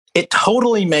now. It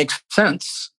totally makes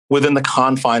sense within the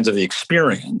confines of the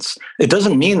experience. It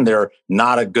doesn't mean they're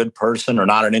not a good person or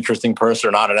not an interesting person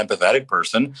or not an empathetic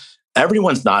person.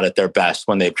 Everyone's not at their best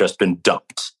when they've just been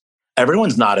dumped.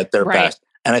 Everyone's not at their best.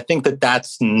 And I think that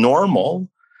that's normal.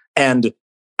 And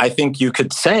I think you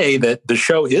could say that the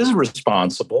show is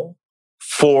responsible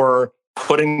for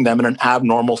putting them in an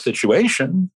abnormal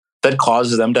situation that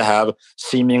causes them to have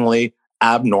seemingly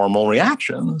abnormal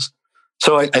reactions.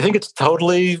 So I think it's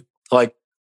totally like,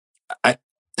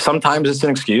 sometimes it's an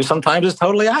excuse, sometimes it's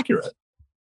totally accurate.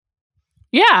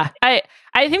 Yeah, I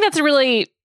think that's a really,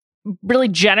 really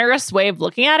generous way of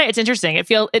looking at it. It's interesting.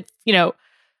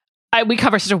 We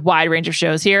cover such a wide range of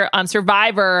shows here. On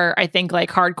Survivor, I think like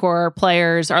hardcore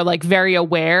players are like very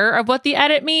aware of what the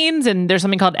edit means. And there's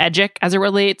something called EDGIC as it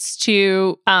relates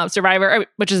to Survivor,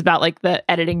 which is about like the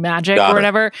editing magic or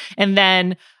whatever. And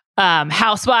then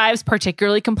Housewives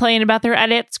particularly complain about their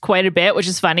edits quite a bit, which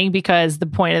is funny because the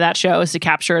point of that show is to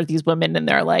capture these women in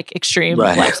their like extreme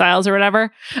lifestyles or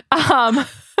whatever.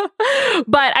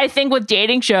 But I think with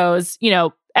dating shows,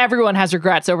 everyone has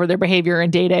regrets over their behavior in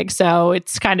dating. So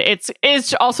it's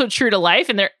also true to life.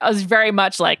 And there is very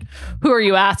much like, who are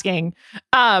you asking?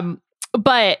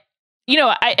 But,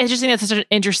 I just think that's such an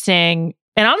interesting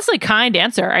and honestly kind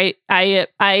answer.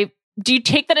 I do you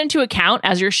take that into account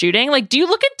as you're shooting? Like, do you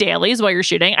look at dailies while you're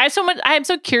shooting? I am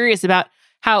so curious about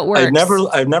how it works.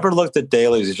 I've never looked at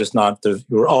dailies. It's just not,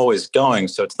 we're always going.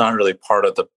 So it's not really part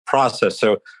of the process.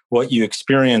 So what you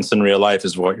experience in real life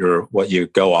is what you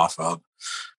go off of.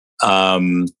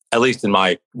 At least in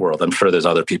my world. I'm sure there's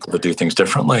other people that do things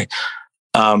differently.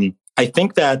 I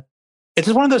think that it's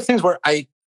just one of those things where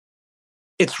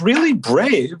it's really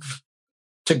brave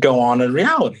to go on a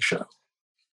reality show.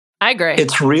 I agree.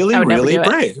 It's really, really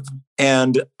brave.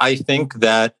 And I think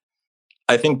that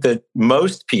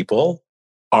most people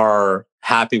are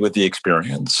happy with the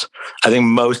experience. I think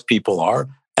most people are.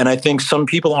 And I think some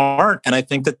people aren't. And I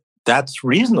think that that's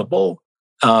reasonable.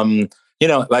 I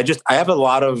have a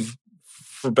lot of,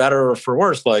 for better or for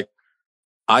worse, like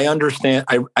I understand,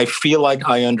 I feel like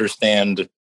I understand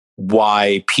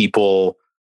why people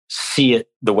see it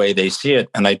the way they see it.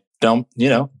 And I don't,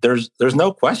 there's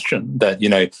no question that,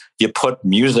 you put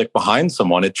music behind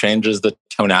someone, it changes the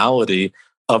tonality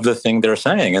of the thing they're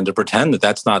saying. And to pretend that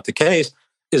that's not the case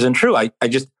isn't true. I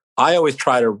always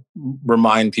try to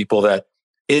remind people that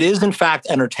it is in fact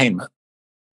entertainment,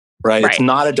 right? It's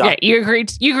not a documentary. Yeah,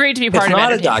 you agreed to be part of it. It's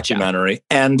not a documentary.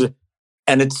 Show.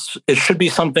 And it should be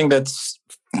something that's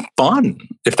fun,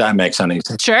 if that makes any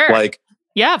sense. Sure.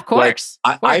 Yeah, of course.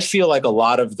 I feel like a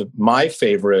lot of my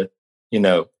favorite,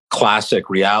 classic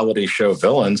reality show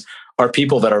villains are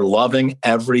people that are loving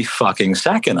every fucking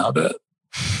second of it.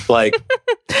 Like,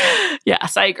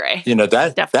 yes, I agree.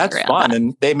 That's fun.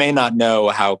 And they may not know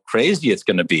how crazy it's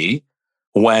going to be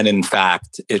when in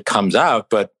fact it comes out.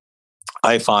 But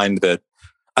I find that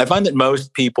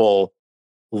most people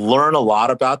learn a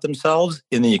lot about themselves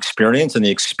in the experience, and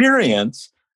the experience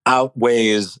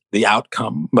outweighs the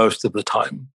outcome most of the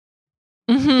time.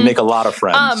 Mm-hmm. Make a lot of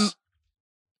friends.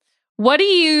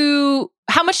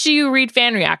 How much do you read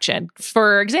fan reaction?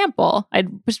 For example, I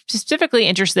was specifically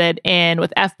interested in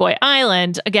with F-Boy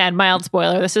Island. Again, mild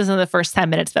spoiler. This isn't the first 10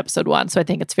 minutes of episode 1, so I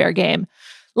think it's fair game.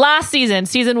 Last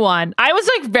season 1, I was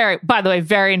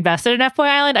very invested in F-Boy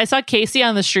Island. I saw Casey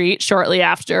on the street shortly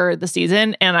after the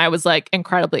season, and I was like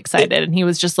incredibly excited. And he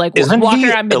was just like walking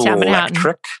around Midtown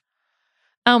Manhattan.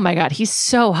 Oh my God, he's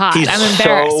so hot. I'm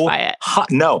embarrassed by it. Hot.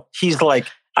 No, he's like,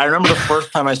 I remember the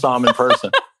first time I saw him in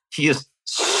person. He is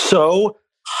so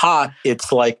hot,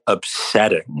 it's like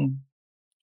upsetting.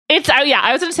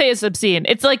 I was going to say it's obscene.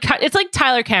 It's like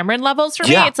Tyler Cameron levels for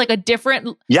me. It's like a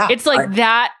different, it's like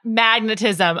that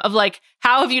magnetism of like,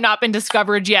 how have you not been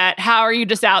discovered yet? How are you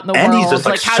just out in the world? And he's just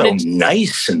like so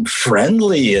nice and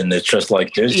friendly. And it's just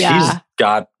like, he's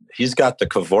got the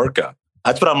Kavorka.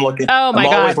 That's what I'm looking. Oh my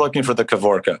God. I'm always looking for the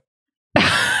Kavorka.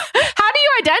 How do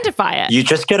you identify it? You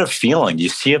just get a feeling. You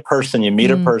see a person, you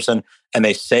meet a person, and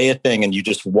they say a thing, and you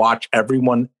just watch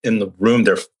everyone in the room,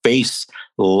 their face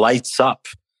lights up.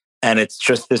 And it's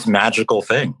just this magical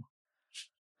thing.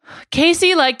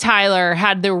 Casey, like Tyler,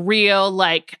 had the real,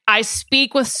 I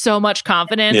speak with so much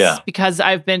confidence because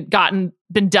I've been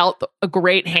dealt a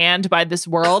great hand by this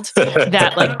world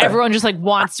that everyone just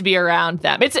wants to be around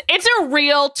them. It's a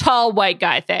real tall white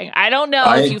guy thing. I don't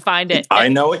know if you find it. I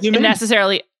know what you mean.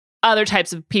 Necessarily other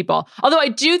types of people. Although I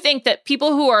do think that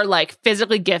people who are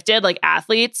physically gifted, like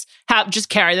athletes, just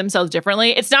carry themselves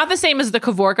differently. It's not the same as the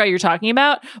Kavorka you're talking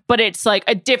about, but it's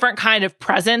a different kind of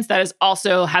presence that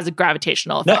also has a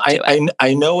gravitational effect to it.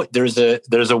 I know there's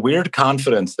a weird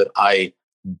confidence that I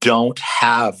don't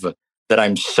have that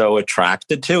I'm so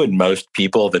attracted to in most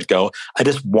people that go, I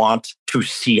just want to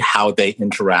see how they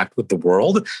interact with the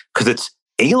world because it's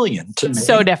alien to me.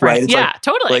 So different. Right? It's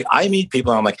totally. I meet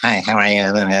people and I'm like, hi, how are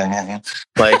you?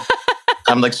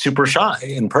 I'm super shy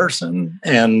in person.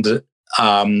 And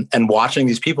watching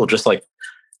these people just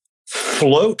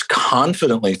float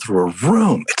confidently through a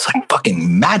room. It's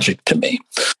fucking magic to me.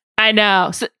 I know.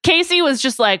 So Casey was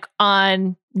just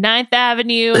on 9th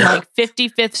Avenue,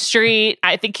 55th Street.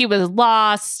 I think he was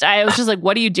lost. I was just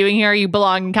what are you doing here? You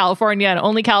belong in California and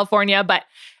only California. But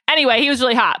anyway, he was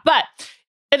really hot. But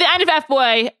at the end of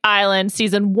F-Boy Island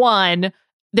season 1,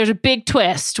 there's a big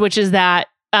twist, which is that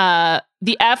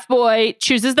the F-Boy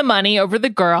chooses the money over the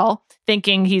girl,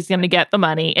 thinking he's going to get the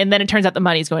money. And then it turns out the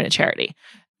money's going to charity.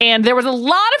 And there was a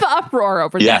lot of uproar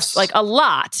over this, a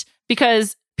lot,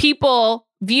 because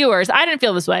viewers, I didn't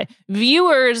feel this way.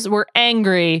 Viewers were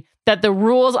angry that the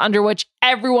rules under which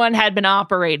everyone had been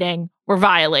operating were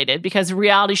violated because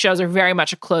reality shows are very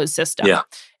much a closed system. Yeah.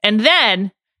 And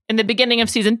then in the beginning of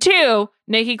season 2,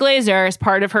 Nikki Glaser, as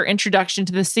part of her introduction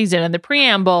to the season and the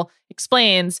preamble,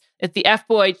 explains if the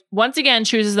F-Boy once again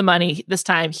chooses the money, this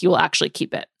time he will actually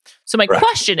keep it. So my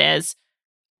question is,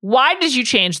 Why did you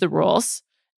change the rules?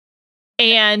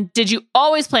 And did you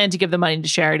always plan to give the money to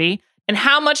charity? And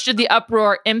how much did the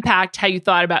uproar impact how you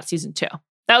thought about season 2?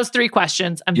 That was 3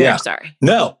 questions. I'm very sorry.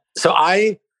 No. So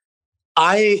I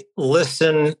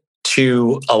listen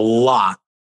to a lot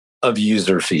of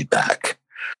user feedback.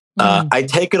 I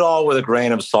take it all with a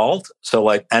grain of salt. So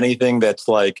like anything that's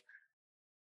like,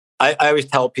 I always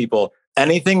tell people,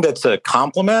 anything that's a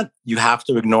compliment, you have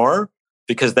to ignore,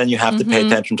 because then you have to pay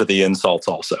attention to the insults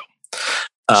also.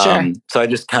 So I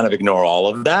just kind of ignore all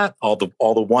of that, all the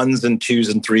 1s and 2s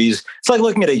and 3s. It's like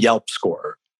looking at a Yelp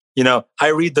score. You know, I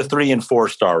read the 3 and 4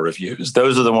 star reviews.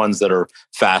 Those are the ones that are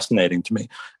fascinating to me.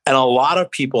 And a lot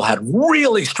of people had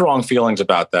really strong feelings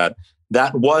about that.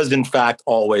 That was, in fact,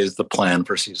 always the plan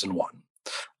for season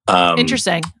 1.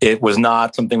 Interesting. It was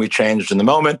not something we changed in the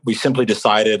moment. We simply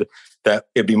decided that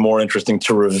it'd be more interesting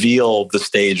to reveal the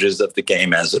stages of the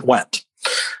game as it went.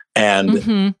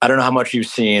 And I don't know how much you've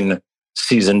seen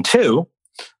season 2,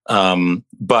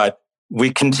 but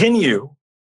we continue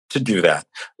to do that.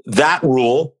 That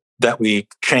rule that we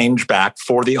change back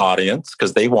for the audience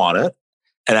because they want it,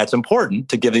 and that's important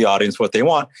to give the audience what they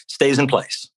want, stays in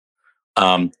place.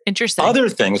 Interesting. Other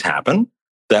things happen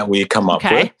that we come up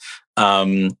with.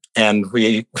 And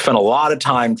we spend a lot of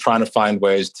time trying to find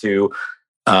ways to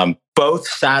both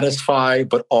satisfy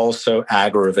but also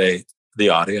aggravate the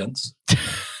audience.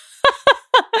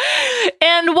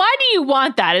 And why do you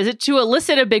want that? Is it to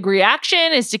elicit a big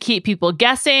reaction? Is to keep people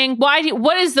guessing? Why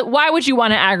would you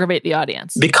want to aggravate the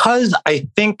audience? Because I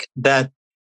think that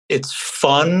it's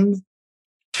fun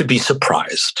to be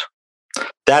surprised.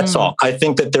 That's all. I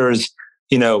think that there's,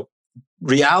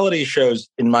 reality shows,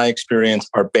 in my experience,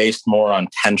 are based more on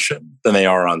tension than they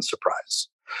are on surprise.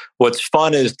 What's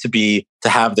fun is to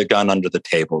have the gun under the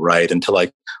table, right? And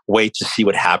to wait to see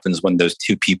what happens when those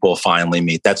 2 people finally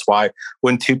meet. That's why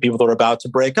when 2 people are about to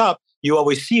break up, you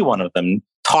always see one of them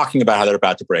talking about how they're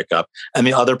about to break up and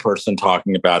the other person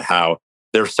talking about how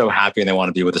they're so happy and they want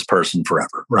to be with this person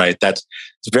forever, right? It's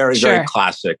very, very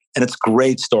classic, and it's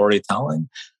great storytelling.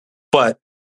 But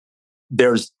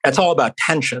it's all about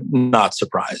tension, not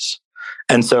surprise.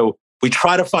 And so we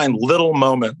try to find little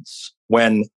moments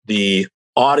when the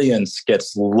audience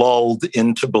gets lulled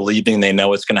into believing they know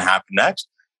what's going to happen next,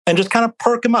 and just kind of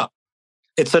perk them up.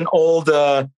 It's an old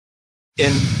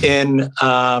in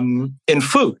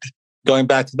food. Going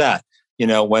back to that,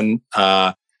 when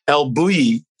El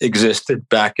Bulli existed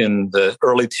back in the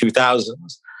early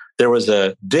 2000s, there was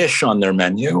a dish on their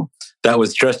menu that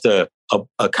was just a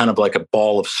kind of like a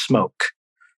ball of smoke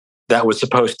that was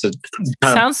supposed to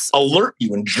alert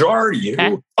you and jar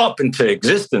you up into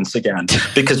existence again.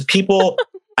 Because people,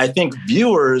 I think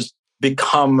viewers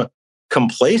become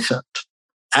complacent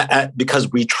because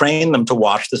we train them to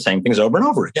watch the same things over and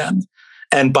over again.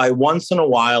 And by once in a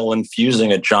while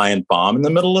infusing a giant bomb in the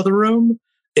middle of the room,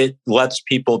 it lets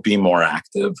people be more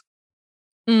active.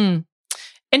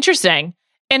 Interesting.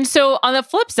 And so on the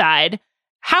flip side,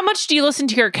 how much do you listen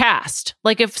to your cast?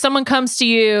 Like if someone comes to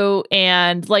you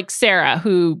and like Sarah,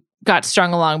 who got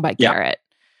strung along by Garrett.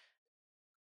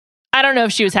 I don't know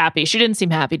if she was happy. She didn't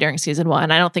seem happy during season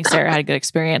 1. I don't think Sarah had a good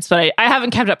experience, but I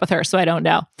haven't kept up with her, so I don't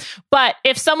know. But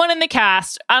if someone in the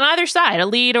cast on either side, a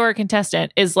lead or a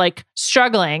contestant, is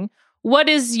struggling, what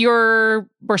is your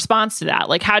response to that?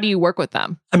 How do you work with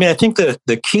them? I mean, I think the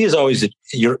key is always that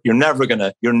you're never going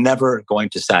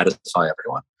to satisfy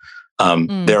everyone.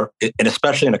 And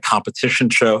especially in a competition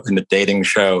show, in a dating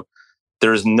show,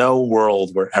 there's no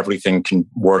world where everything can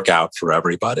work out for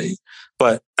everybody.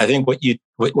 But I think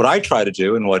what I try to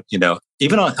do, and what,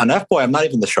 even on F-Boy, I'm not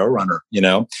even the showrunner,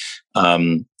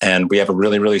 and we have a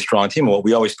really, really strong team. What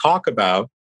we always talk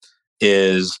about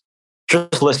is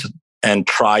just listen and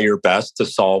try your best to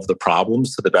solve the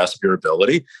problems to the best of your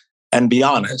ability, and be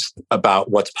honest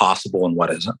about what's possible and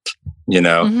what isn't.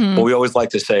 What we always like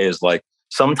to say is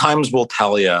sometimes we'll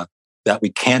tell you that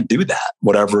we can't do that,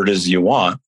 whatever it is you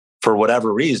want, for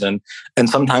whatever reason. And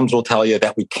sometimes we'll tell you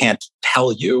that we can't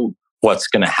tell you what's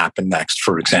going to happen next,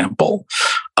 for example.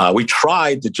 We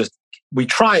try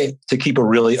to keep a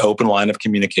really open line of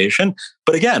communication.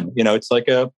 But again, it's like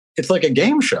a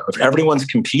game show. If everyone's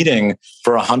competing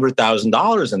for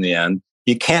 $100,000 in the end,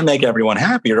 you can't make everyone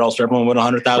happy, or else everyone win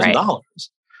 $100,000. Right.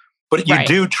 But you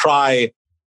do try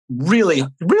really,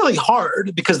 really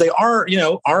hard, because they are,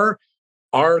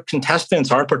 our contestants,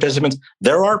 our participants,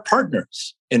 they're our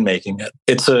partners in making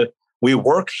it. We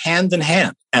work hand in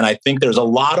hand. And I think there's a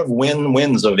lot of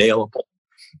win-wins available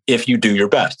if you do your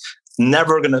best.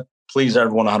 Never going to please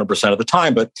everyone 100% of the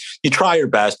time, but you try your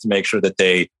best to make sure that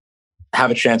they have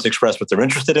a chance to express what they're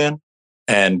interested in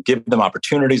and give them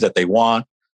opportunities that they want.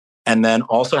 and then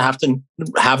also have to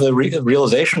have the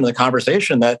realization of the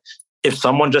conversation that if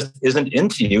someone just isn't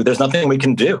into you, there's nothing we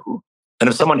can do. And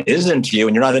if someone is into you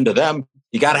and you're not into them,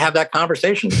 you got to have that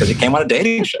conversation because you came on a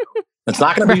dating show. It's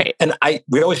not going to be, and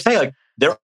we always say, like,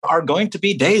 there are going to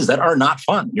be days that are not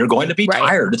fun. You're going to be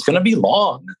tired. It's going to be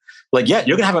long. Like, yeah,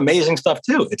 you're going to have amazing stuff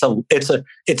too.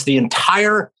 It's the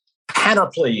entire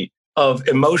panoply of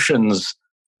emotions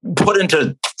put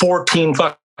into 14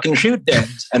 fucking shoot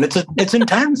days. And it's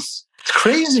intense. It's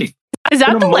crazy. Is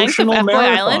that the length of F-Boy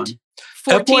Island?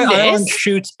 14 days? Island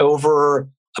shoots over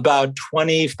about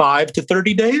 25 to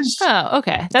 30 days. Oh,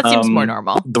 okay. That seems more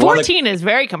normal. 14 is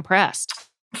very compressed.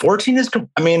 14 is,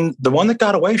 the one that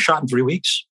got away shot in 3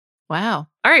 weeks. Wow.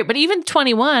 All right. But even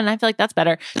 21, I feel like that's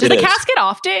better. Do the cast get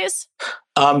off days?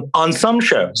 On some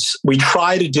shows, we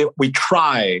try to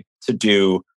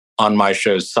do on my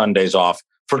shows Sundays off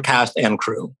for cast and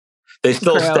crew. They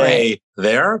still stay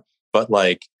there, but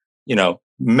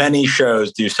many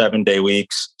shows do 7-day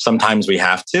weeks. Sometimes we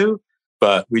have to,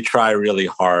 but we try really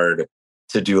hard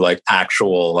to do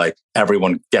actual,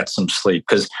 everyone gets some sleep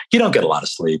because you don't get a lot of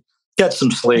sleep. Get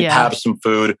some sleep, have some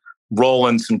food, roll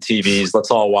in some TVs. Let's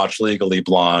all watch Legally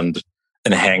Blonde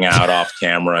and hang out off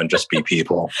camera and just be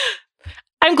people.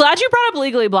 I'm glad you brought up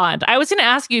Legally Blonde. I was going to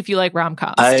ask you if you like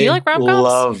rom-coms. Do you like rom-coms? I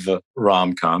love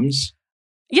rom-coms.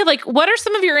 Yeah, what are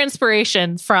some of your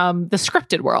inspirations from the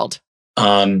scripted world?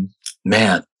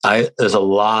 Man, there's a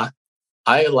lot.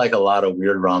 I like a lot of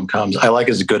weird rom-coms. I like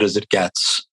As Good as It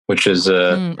Gets, which is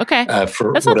for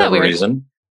That's whatever reason.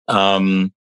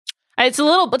 It's a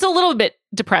little bit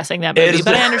depressing, that movie,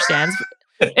 but I understand.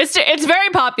 It's very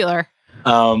popular.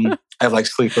 I like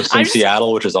Sleepless in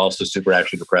Seattle, which is also super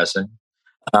actually depressing.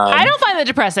 I don't find that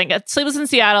depressing. Sleepless in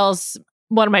Seattle is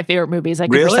one of my favorite movies. I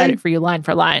could recite it for you line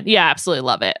for line. Yeah, absolutely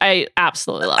love it. I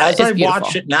absolutely love it. As I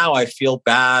watch it now, I feel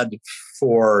bad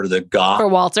for the guy. For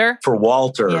Walter? For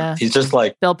Walter. Yeah. He's just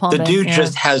like, Bill Pullman, the dude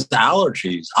just has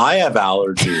allergies. I have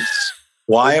allergies.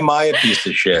 Why am I a piece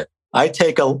of shit? I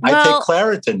take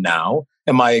Claritin now.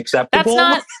 Am I acceptable?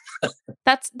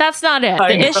 That's not it.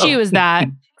 The issue is that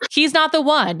he's not the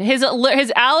one. His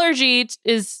allergy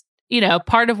is,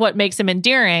 part of what makes him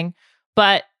endearing,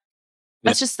 but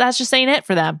that's just ain't it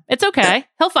for them. It's okay.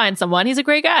 He'll find someone. He's a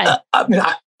great guy.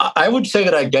 I would say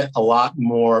that I get a lot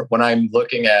more when I'm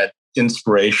looking at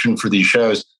inspiration for these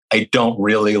shows. I don't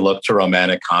really look to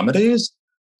romantic comedies.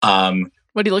 What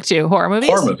do you look to? Horror movies?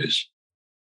 Horror movies.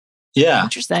 Yeah.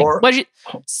 Interesting. Horror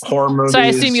movies. So I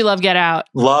assume you love Get Out.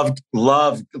 Love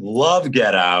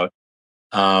Get Out.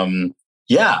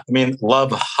 Yeah.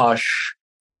 Love Hush.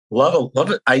 Love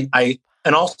it.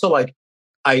 And also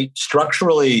I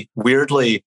structurally,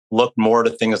 weirdly look more to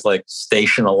things like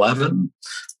Station 11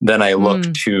 than I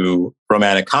look to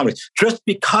romantic comedies. Just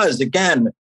because, again,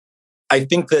 I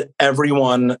think that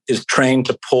everyone is trained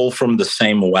to pull from the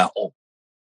same well.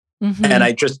 Mm-hmm. And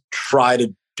I just try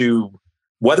to do,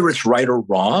 whether it's right or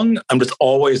wrong, I'm just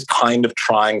always kind of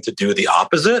trying to do the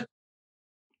opposite.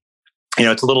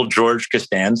 It's a little George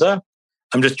Costanza.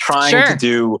 I'm just trying to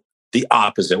do the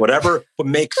opposite. Whatever would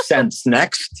make sense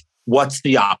next, what's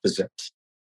the opposite?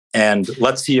 And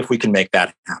let's see if we can make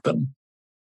that happen.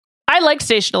 I like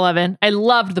Station 11. I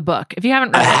loved the book. If you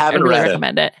haven't read I really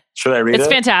recommend it. Should I read it? It's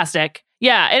fantastic.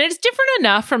 Yeah, and it's different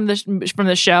enough from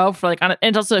the show for and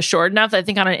it's also short enough that I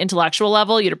think on an intellectual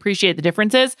level you'd appreciate the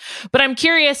differences. But I'm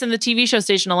curious, in the TV show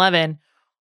Station 11,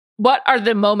 what are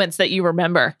the moments that you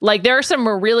remember? There are some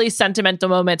really sentimental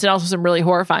moments and also some really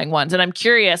horrifying ones. And I'm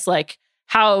curious,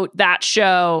 how that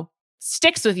show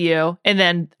sticks with you, and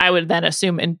then I would then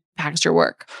assume impacts your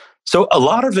work. So a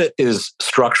lot of it is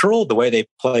structural, the way they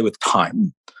play with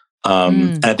time.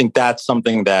 And I think that's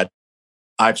something that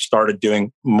I've started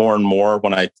doing more and more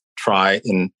when I try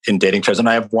in dating shows. And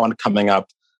I have one coming up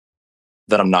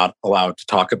that I'm not allowed to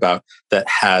talk about that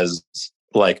has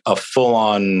a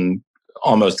full-on,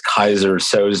 almost Kaiser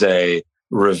Soze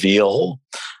reveal,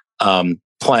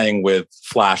 playing with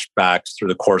flashbacks through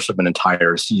the course of an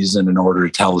entire season in order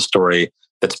to tell the story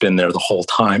that's been there the whole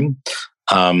time,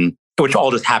 which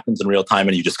all just happens in real time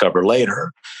and you discover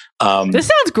later. This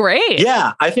sounds great.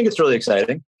 Yeah, I think it's really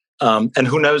exciting. And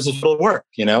who knows if it'll work?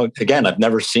 Again, I've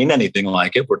never seen anything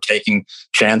like it. We're taking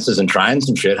chances and trying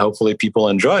some shit. Hopefully people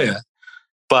enjoy it.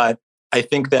 But I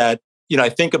think that, I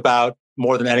think about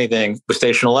more than anything with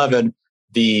Station 11,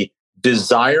 the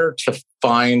desire to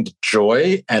find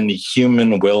joy and the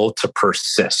human will to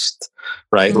persist,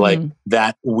 right?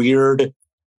 That weird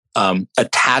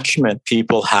attachment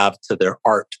people have to their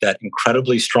art, that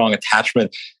incredibly strong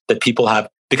attachment that people have,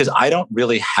 because I don't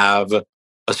really have a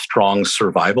strong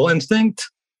survival instinct.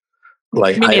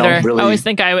 Like, Me I neither. don't really. I always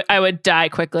think I would die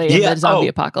quickly in the zombie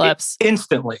apocalypse.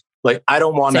 Instantly. Like, I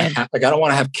don't want to I don't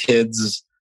want to have kids.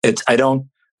 I don't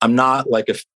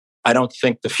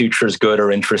think the future is good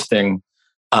or interesting.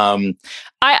 I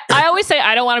always say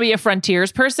I don't want to be a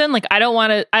frontiers person. Like, I don't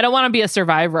want to be a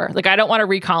survivor. Like, I don't want to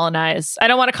recolonize. I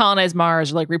don't want to colonize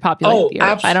Mars or like repopulate the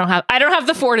Earth. I don't have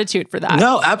the fortitude for that.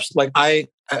 No, absolutely.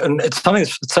 And it's something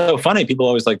that's so funny. People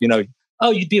always like, oh,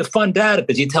 you'd be a fun dad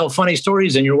because you tell funny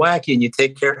stories and you're wacky and you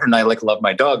take care. And I like love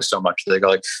my dog so much. They go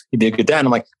like, you'd be a good dad. And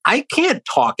I'm like, I can't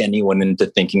talk anyone into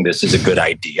thinking this is a good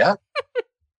idea.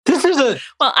 This is a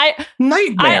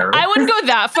nightmare. I wouldn't go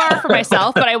that far for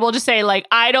myself, but I will just say, like,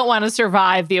 I don't want to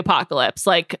survive the apocalypse.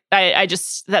 Like, I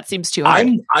just, that seems too hard.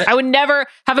 I would never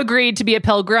have agreed to be a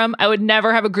pilgrim. I would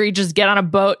never have agreed to just get on a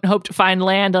boat and hope to find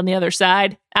land on the other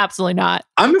side. Absolutely not.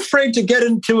 I'm afraid to get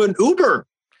into an Uber.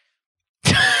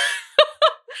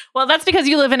 Well, that's because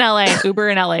you live in LA. Uber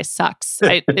in LA sucks.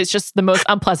 It's just the most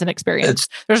unpleasant experience.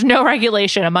 There's no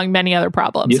regulation among many other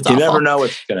problems. You never know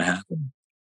what's going to happen.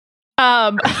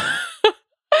 I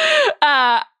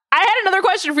had another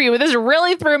question for you, but this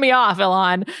really threw me off,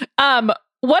 Ilan.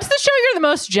 What's the show you're the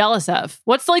most jealous of?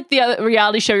 What's like the other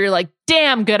reality show you're like,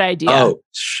 damn, good idea? Oh,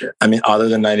 shit. I mean, other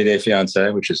than 90 Day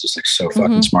Fiancé, which is just like so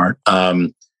fucking smart.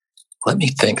 Let me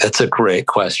think. That's a great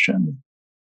question.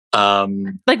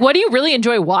 Like, what do you really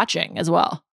enjoy watching as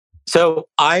well? So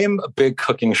I am a big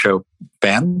cooking show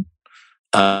fan.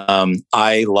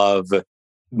 I love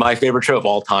my favorite show of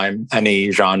all time, any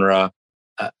genre.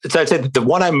 So I'd say the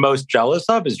one I'm most jealous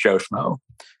of is Joe Schmo.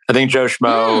 I think Joe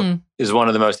Schmo is one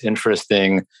of the most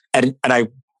interesting, and I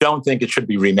don't think it should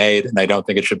be remade, and I don't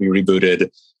think it should be rebooted.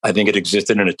 I think it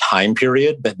existed in a time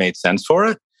period that made sense for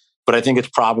it, but I think it's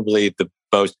probably the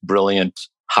most brilliant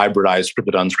hybridized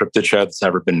scripted unscripted show that's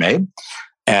ever been made,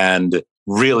 and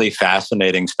really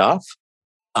fascinating stuff.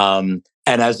 And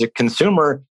as a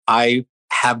consumer, I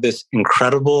have this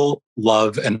incredible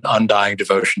love and undying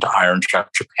devotion to Iron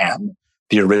Chef Japan,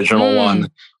 the original one.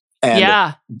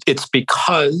 And it's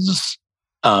because,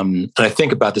 and I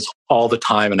think about this all the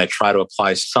time, and I try to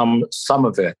apply some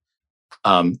of it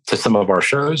to some of our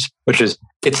shows, which is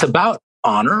it's about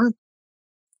honor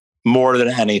more than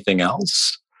anything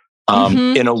else.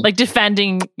 Like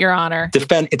defending your honor.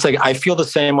 It's like I feel the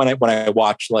same when I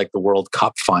watch like the World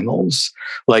Cup finals.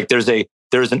 Like there's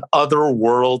an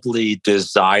otherworldly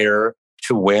desire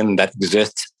to win that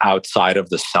exists outside of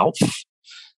the self,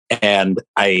 and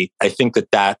I think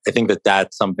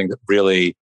that's something that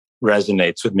really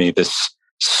resonates with me. This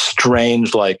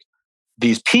strange, like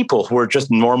these people who are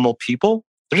just normal people,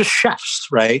 they're just chefs,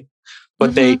 right?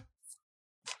 But they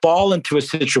fall into a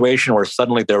situation where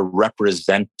suddenly they're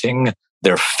representing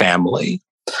their family.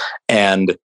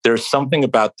 And there's something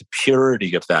about the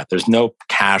purity of that. There's no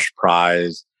cash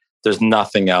prize. There's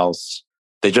nothing else.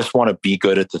 They just want to be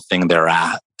good at the thing they're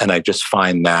at. And I just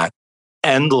find that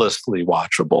endlessly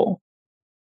watchable.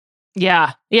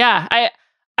 Yeah. Yeah.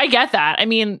 I get that. I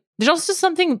mean, there's also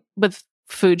something with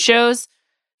food shows.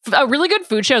 A really good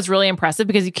food show is really impressive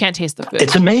because you can't taste the food.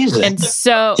 It's amazing. And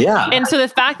so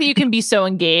the fact that you can be so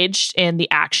engaged in the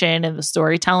action and the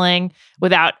storytelling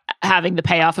without having the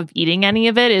payoff of eating any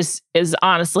of it is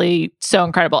honestly so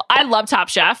incredible. I love Top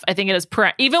Chef. I think it is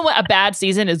even when a bad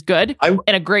season is good and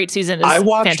a great season is fantastic. I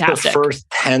watched the first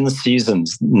 10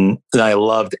 seasons and I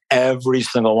loved every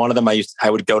single one of them. I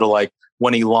would go to like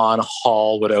when Elon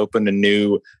Hall would open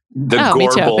the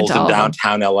Gorbals in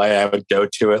downtown LA, I would go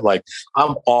to it. Like,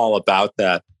 I'm all about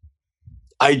that.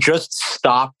 I just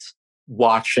stopped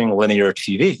watching linear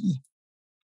TV.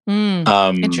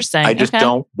 Interesting. I just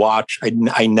don't watch.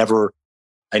 I never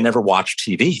watch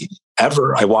TV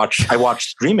ever. I watch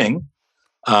streaming,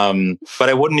 but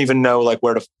I wouldn't even know like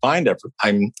where to find it.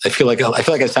 I feel like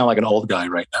I sound like an old guy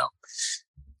right now.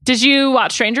 Did you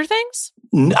watch Stranger Things?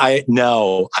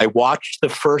 No. I watched the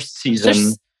first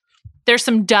season. There's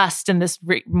some dust in this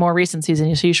more recent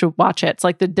season, so you should watch it. It's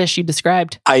like the dish you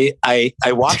described. I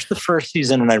watched the first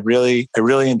season and I really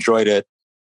enjoyed it.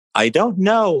 I don't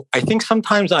know. I think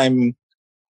sometimes I'm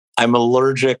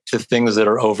allergic to things that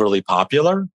are overly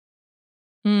popular.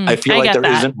 I feel like there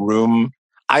isn't room.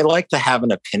 I like to have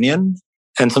an opinion,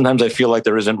 and sometimes I feel like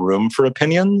there isn't room for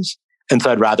opinions, and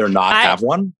so I'd rather not have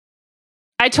one.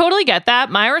 I totally get that.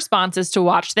 My response is to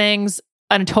watch things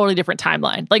on a totally different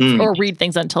timeline, or read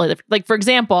things on totally different. Like, for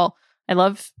example, I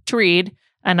love to read,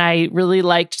 and I really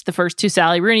liked the first 2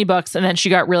 Sally Rooney books, and then she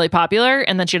got really popular,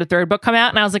 and then she had a 3rd book come out,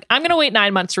 and I was like, I'm going to wait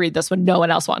 9 months to read this when no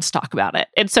one else wants to talk about it.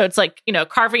 And so it's like,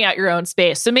 carving out your own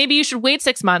space. So maybe you should wait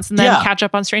 6 months and then catch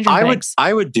up on Stranger Things.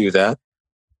 I would do that.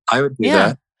 I would do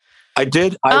that. I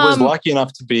did. I was lucky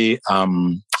enough to be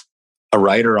a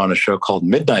writer on a show called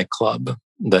Midnight Club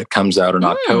that comes out in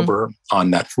October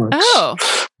on Netflix. Oh,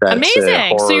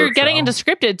 amazing. So you're getting into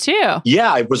scripted too.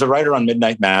 Yeah, I was a writer on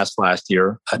Midnight Mass last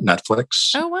year at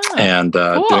Netflix. Oh, wow. And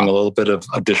doing a little bit of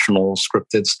additional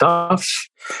scripted stuff.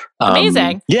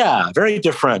 Amazing. Yeah, very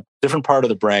different part of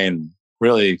the brain,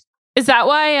 really. Is that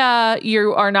why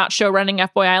you are not show running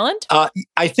F-Boy Island?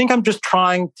 I think I'm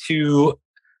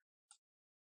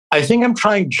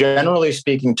trying, generally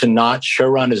speaking, to not show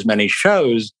run as many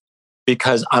shows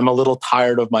because I'm a little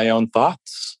tired of my own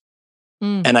thoughts.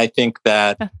 And I think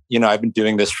that, I've been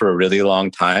doing this for a really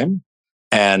long time,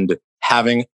 and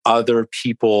having other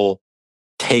people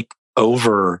take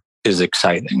over is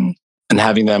exciting, and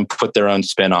having them put their own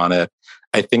spin on it.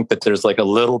 I think that there's like a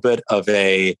little bit of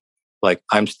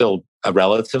I'm still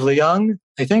relatively young,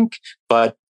 I think,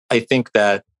 but I think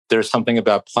that there's something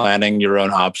about planning your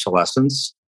own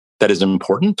obsolescence that is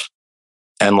important.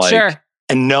 And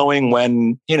and knowing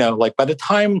when, by the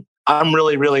time I'm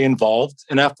really, really involved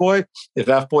in F-Boy, if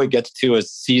F-Boy gets to a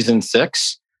season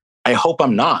 6, I hope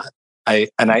I'm not. I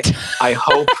hope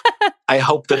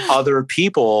that other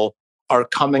people are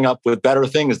coming up with better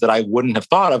things that I wouldn't have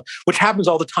thought of, which happens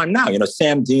all the time now.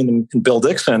 Sam Dean and Bill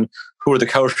Dixon, who are the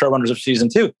co-showrunners of season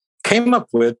 2, came up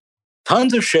with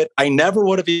tons of shit I never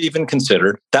would have even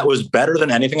considered that was better than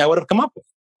anything I would have come up with.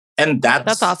 And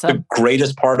that's awesome. The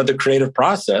greatest part of the creative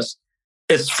process.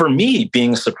 It's for me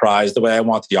being surprised the way I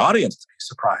want the audience to be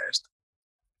surprised.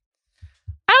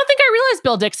 I don't think I realized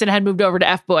Bill Dixon had moved over to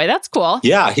F-Boy. That's cool.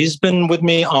 Yeah, he's been with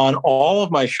me on all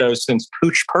of my shows since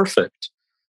Pooch Perfect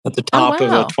at the top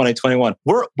of 2021.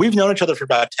 We've known each other for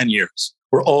about 10 years.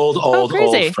 We're old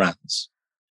friends.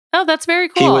 Oh, that's very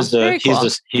cool. He's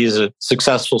a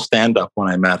successful stand-up when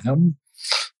I met him,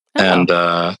 and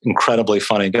incredibly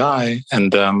funny guy,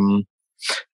 and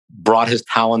brought his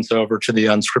talents over to the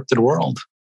unscripted world.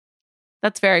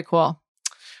 That's very cool.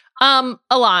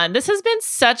 Alon, this has been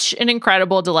such an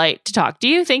incredible delight to talk to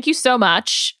you. Thank you so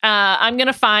much. I'm going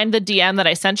to find the DM that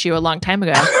I sent you a long time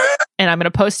ago, and I'm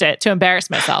going to post it to embarrass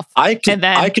myself. I could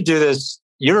do this.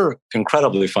 You're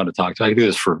incredibly fun to talk to. I could do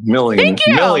this for million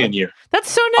years.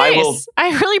 That's so nice. I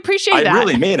really appreciate that. I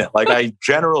really mean it. I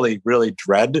generally really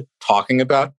dread talking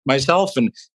about myself,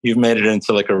 and you've made it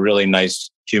into a really nice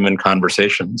human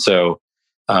conversation. So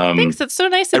thanks. That's so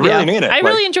nice of you. I really mean it. I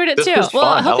really enjoyed it too. Well,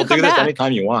 I hope you come back. I'll do this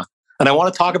anytime you want. And I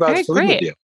want to talk about food with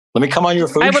you. Let me come on your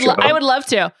food show. I would love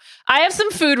to. I have some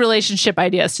food relationship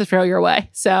ideas to throw your way.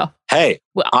 So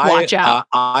watch out.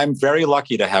 I'm very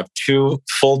lucky to have 2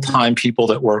 full-time people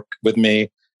that work with me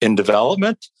in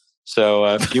development. So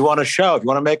if you want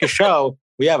to make a show,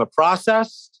 we have a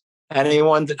process.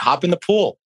 Anyone that hop in the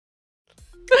pool.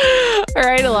 All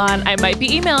right, Alon, I might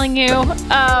be emailing you.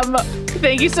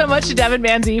 Thank you so much to Devin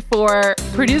Manzi for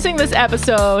producing this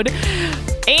episode.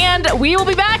 And we will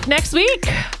be back next week.